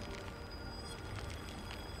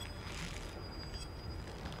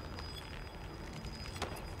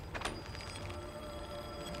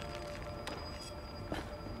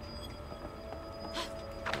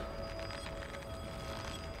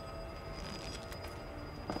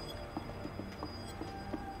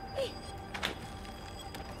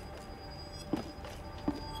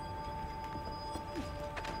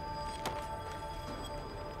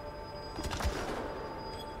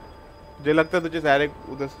 मुझे लगता है तुझे सारे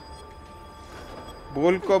उधर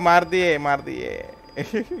बोल को मार दिए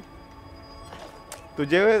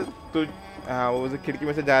तुझे तु हाँ वो खिड़की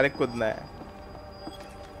में से जा रहे कूदना है।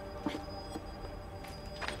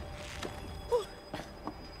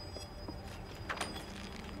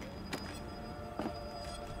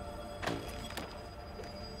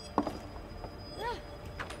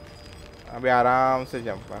 अभी आराम से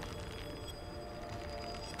जंप मार,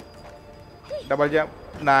 डबल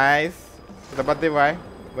जंप। नाइस। दबा दे भाई,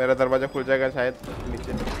 मेरा दरवाजा खुल जाएगा शायद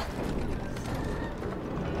नीचे।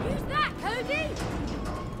 Use that, Cody.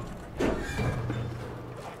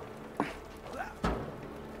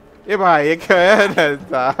 ये भाई ये क्या है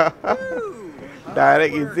रास्ता?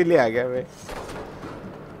 डायरेक्ट इजीली आ गया भाई।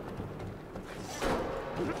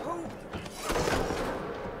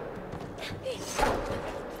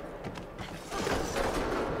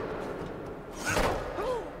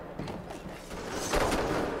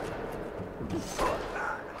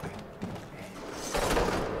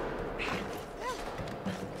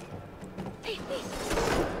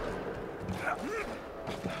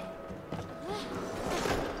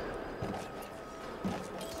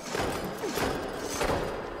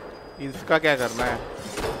 इसका क्या करना है?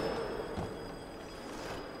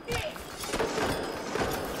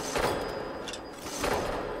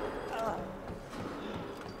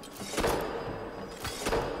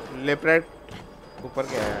 लेफ्ट राइट ऊपर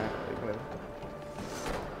क्या है?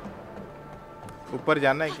 ऊपर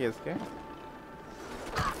जाना है क्या इसके?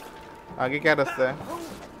 आगे क्या रास्ता है?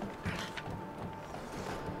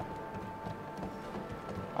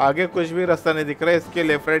 आगे कुछ भी रास्ता नहीं दिख रहा है इसके।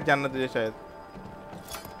 लेफ्ट राइट जाना तुझे शायद।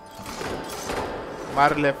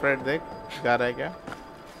 मार लेफ्ट राइट, देख जा रहा है क्या?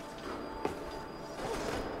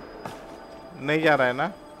 नहीं जा रहा है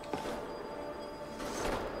ना?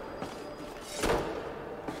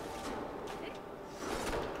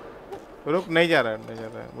 रुक, नहीं जा रहा है, नहीं जा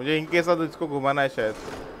रहा है। मुझे इनके साथ इसको घुमाना है शायद।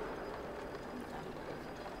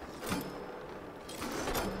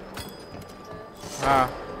 हाँ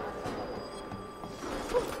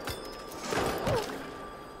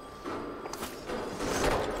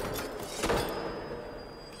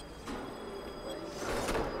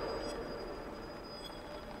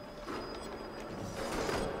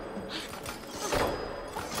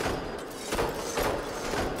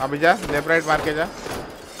अभी जा, लेफ्ट राइट मार के जा।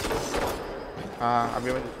 हाँ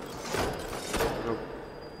अभी रुक,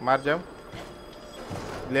 मार जाओ।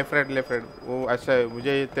 Left right, left right. वो अच्छा है,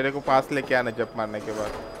 मुझे तेरे को पास लेके आना जब मारने के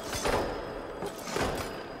बाद।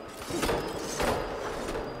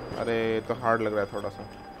 अरे तो हार्ड लग रहा है थोड़ा सा।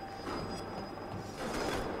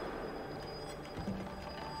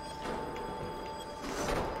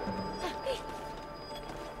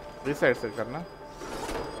 इस साइड से करना।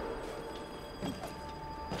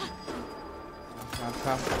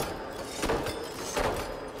 हाँ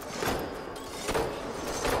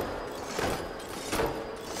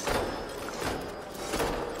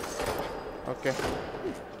ओके।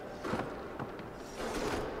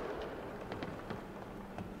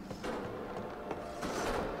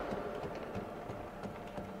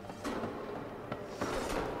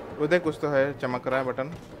 उधर कुछ तो है, चमक रहा है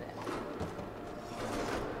बटन।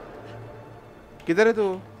 किधर है तू?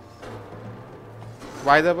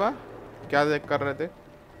 वाई दबा। क्या देख कर रहे थे?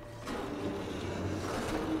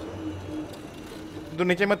 तू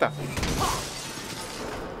नीचे मत आ।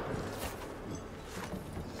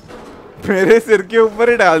 मेरे सिर के ऊपर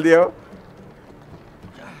ही डाल दिया वो।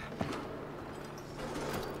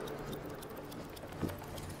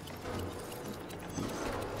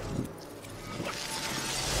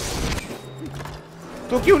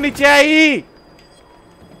 तू क्यों नीचे आई?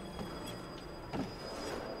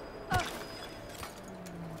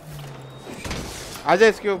 आजा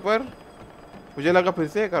इसके ऊपर। मुझे लगा फिर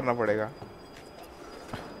से करना पड़ेगा।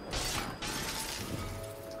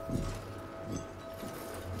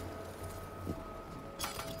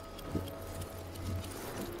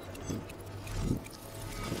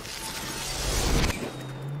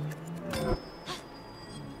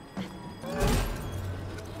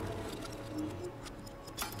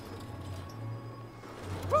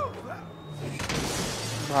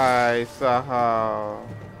 भाई साहब,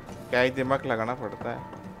 क्या ही दिमाग लगाना पड़ता है।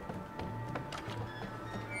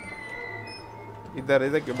 इधर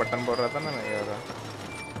इधर क्यों बटन बोल रहा था ना? नहीं हो रहा।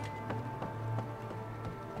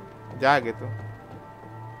 जा आगे तो,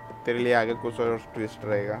 तेरे लिए आगे कुछ और ट्विस्ट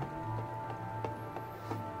रहेगा।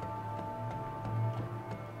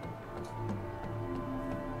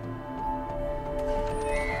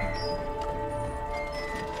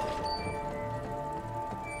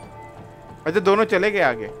 अच्छा दोनों चले गए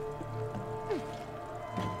आगे।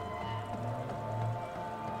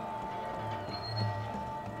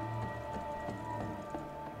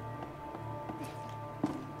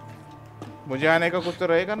 मुझे आने का कुछ तो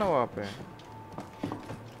रहेगा ना वहां पे।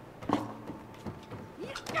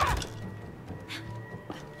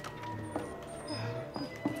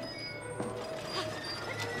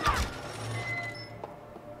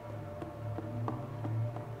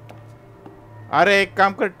 अरे एक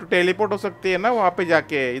काम कर, तू टेलीपोर्ट हो सकती है ना वहां पे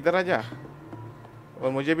जाके। इधर आ जा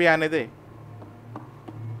और मुझे भी आने दे।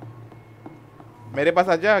 मेरे पास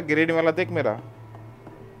आ जा, ग्रीन वाला देख मेरा।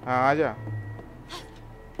 हाँ आ जा।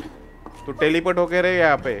 तू टेलीपोर्ट होके रहे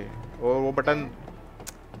यहाँ पे, और वो बटन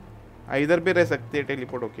इधर भी रह सकती है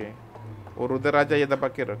टेलीपोर्ट होके। और उधर आ जा, ये दबा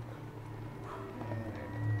के रख।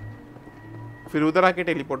 फिर उधर आके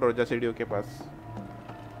टेलीपोर्ट हो जा सीढ़ियों के पास।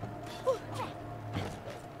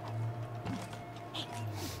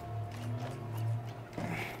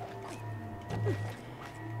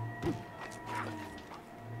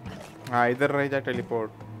 हाँ इधर रह जा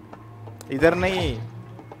टेलीपोर्ट। इधर नहीं,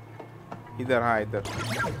 इधर। हाँ इधर।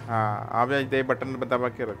 हाँ आप जा, बटन दबा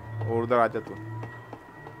के रख और उधर आ जा तू।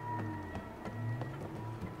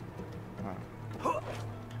 हाँ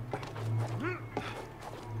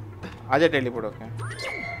आ जा टेलीपोर्ट होके।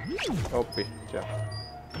 ओके चल।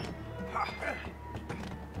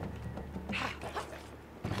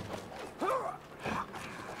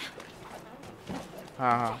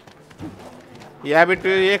 हाँ हाँ या अभी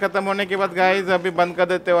ये खत्म होने के बाद गाइस अभी बंद कर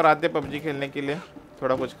देते और आते पबजी खेलने के लिए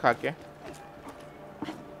थोड़ा कुछ खा के।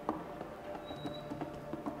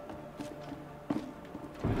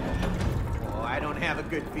 Oh, I don't have a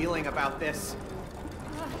good feeling about this.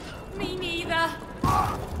 Me neither.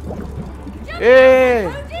 A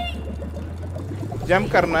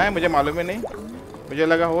jump करना है, मुझे मालूम ही नहीं, मुझे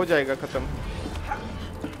लगा हो जाएगा खत्म।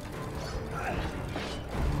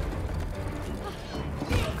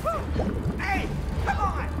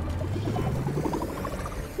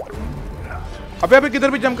 अबे अबे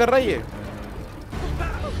किधर भी जंप कर रहा है ये।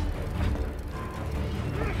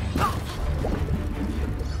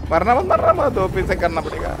 मरना मत, दो पीछे करना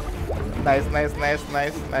पड़ेगा। Nice nice nice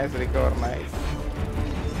nice nice recover nice.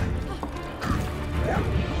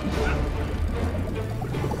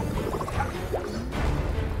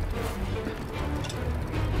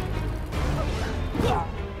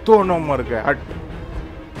 दोनों मर गए, हट।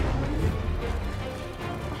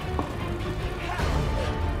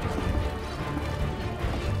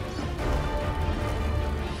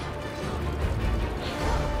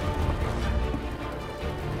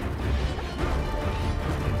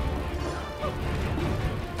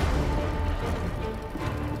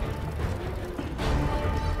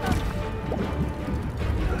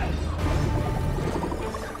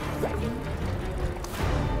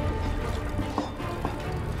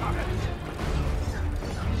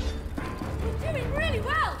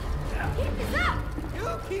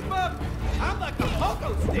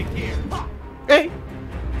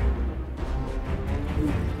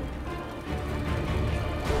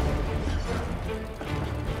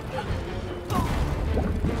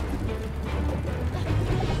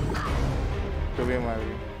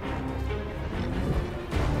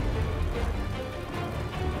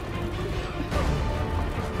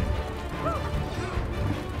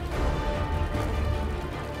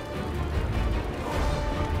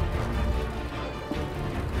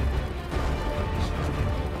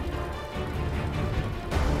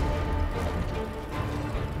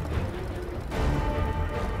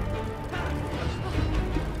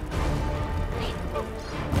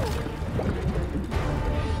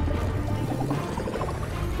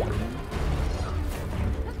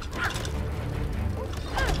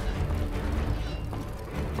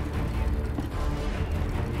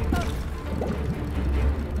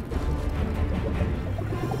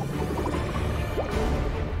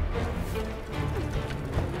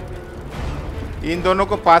 इन दोनों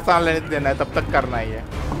को पास आने लेने देना है, तब तक करना ही है।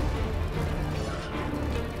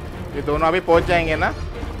 ये दोनों अभी पहुंच जाएंगे ना।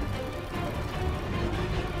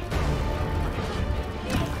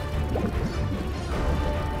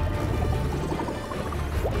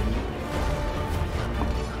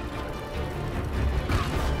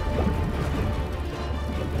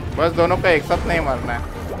 बस दोनों का एक साथ नहीं मरना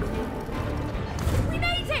है।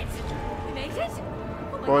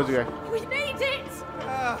 पहुंच गए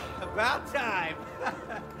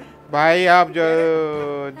भाई। आप जो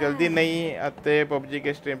जल्दी नहीं आते पबजी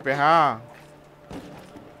के स्ट्रीम पे। हाँ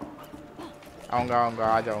आऊंगा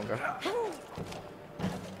आ जाऊंगा।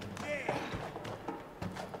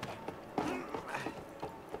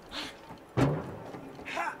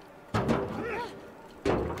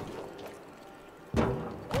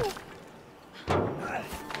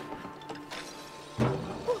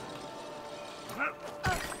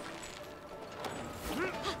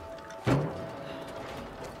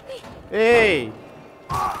 Hey!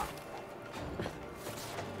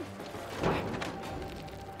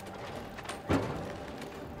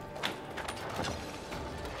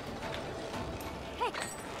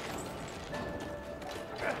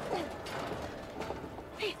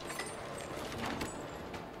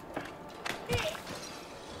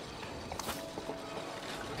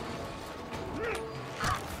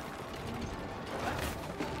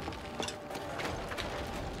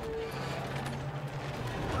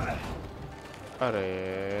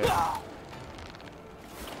 अरे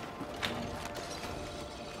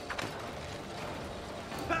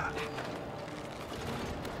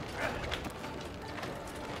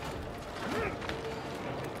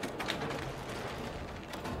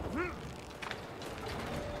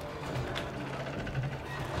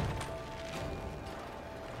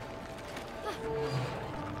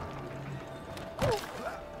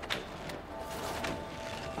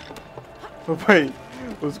तो भाई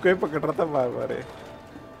उसको ही पकड़ रहा था बार बार।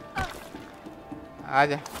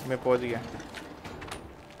 आजा, मैं पहुंच गया।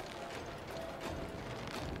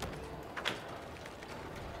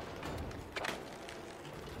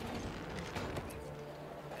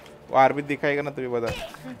 वो आर भी दिखाएगा ना, तो भी बता।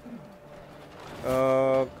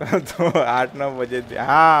 तो 8-9 बजे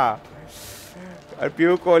हाँ और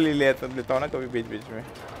प्यू कॉल ही लेता हूँ ना कभी बीच बीच में।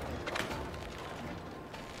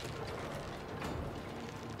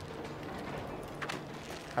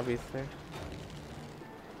 अभी से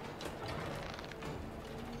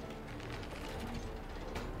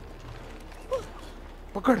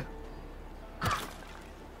पकड़।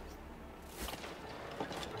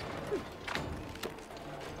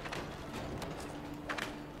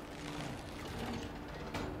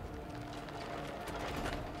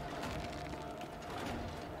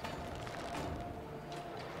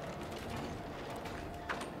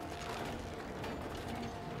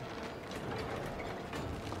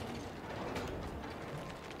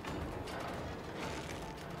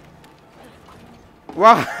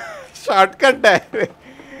 वाह शॉर्टकट है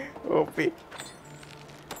ओपी।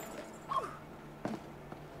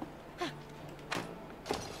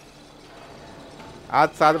 आज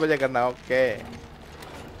 7 बजे करना। ओके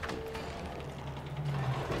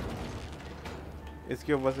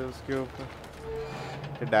इसके ऊपर से उसके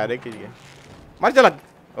ऊपर डायरेक्ट ही है। मर चला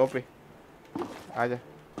ओपी आजा।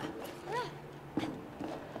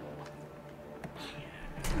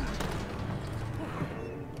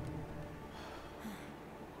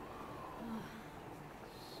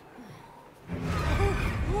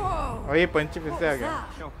 और ये पंची फिर से आ गया।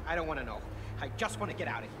 No, I don't want to know. I just want to get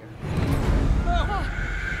out of here.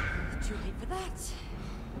 Too late for that.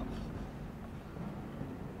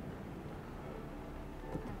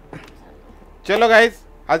 चलो गाइस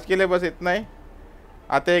आज के लिए बस इतना ही।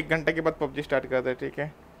 आते 1 घंटे के बाद पबजी स्टार्ट करते हैं, ठीक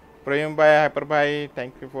है। प्रवीण भाई, हाइपर भाई,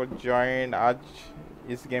 थैंक यू फॉर ज्वाइन। आज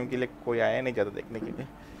इस गेम के लिए कोई आया नहीं ज़्यादा देखने के लिए।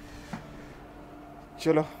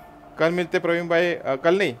 चलो कल मिलते प्रवीण भाई,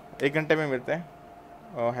 कल नहीं 1 घंटे में मिलते हैं।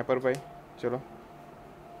 हाइपर भाई चलो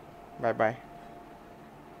बाय बाय।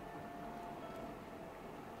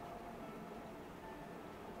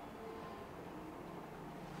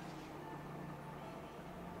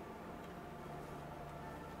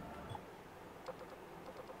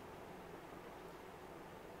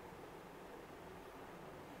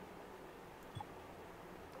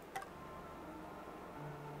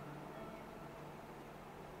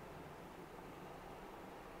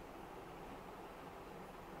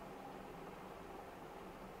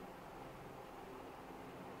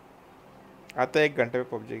 आता है 1 घंटे में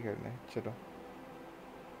पबजी खेलने। चलो।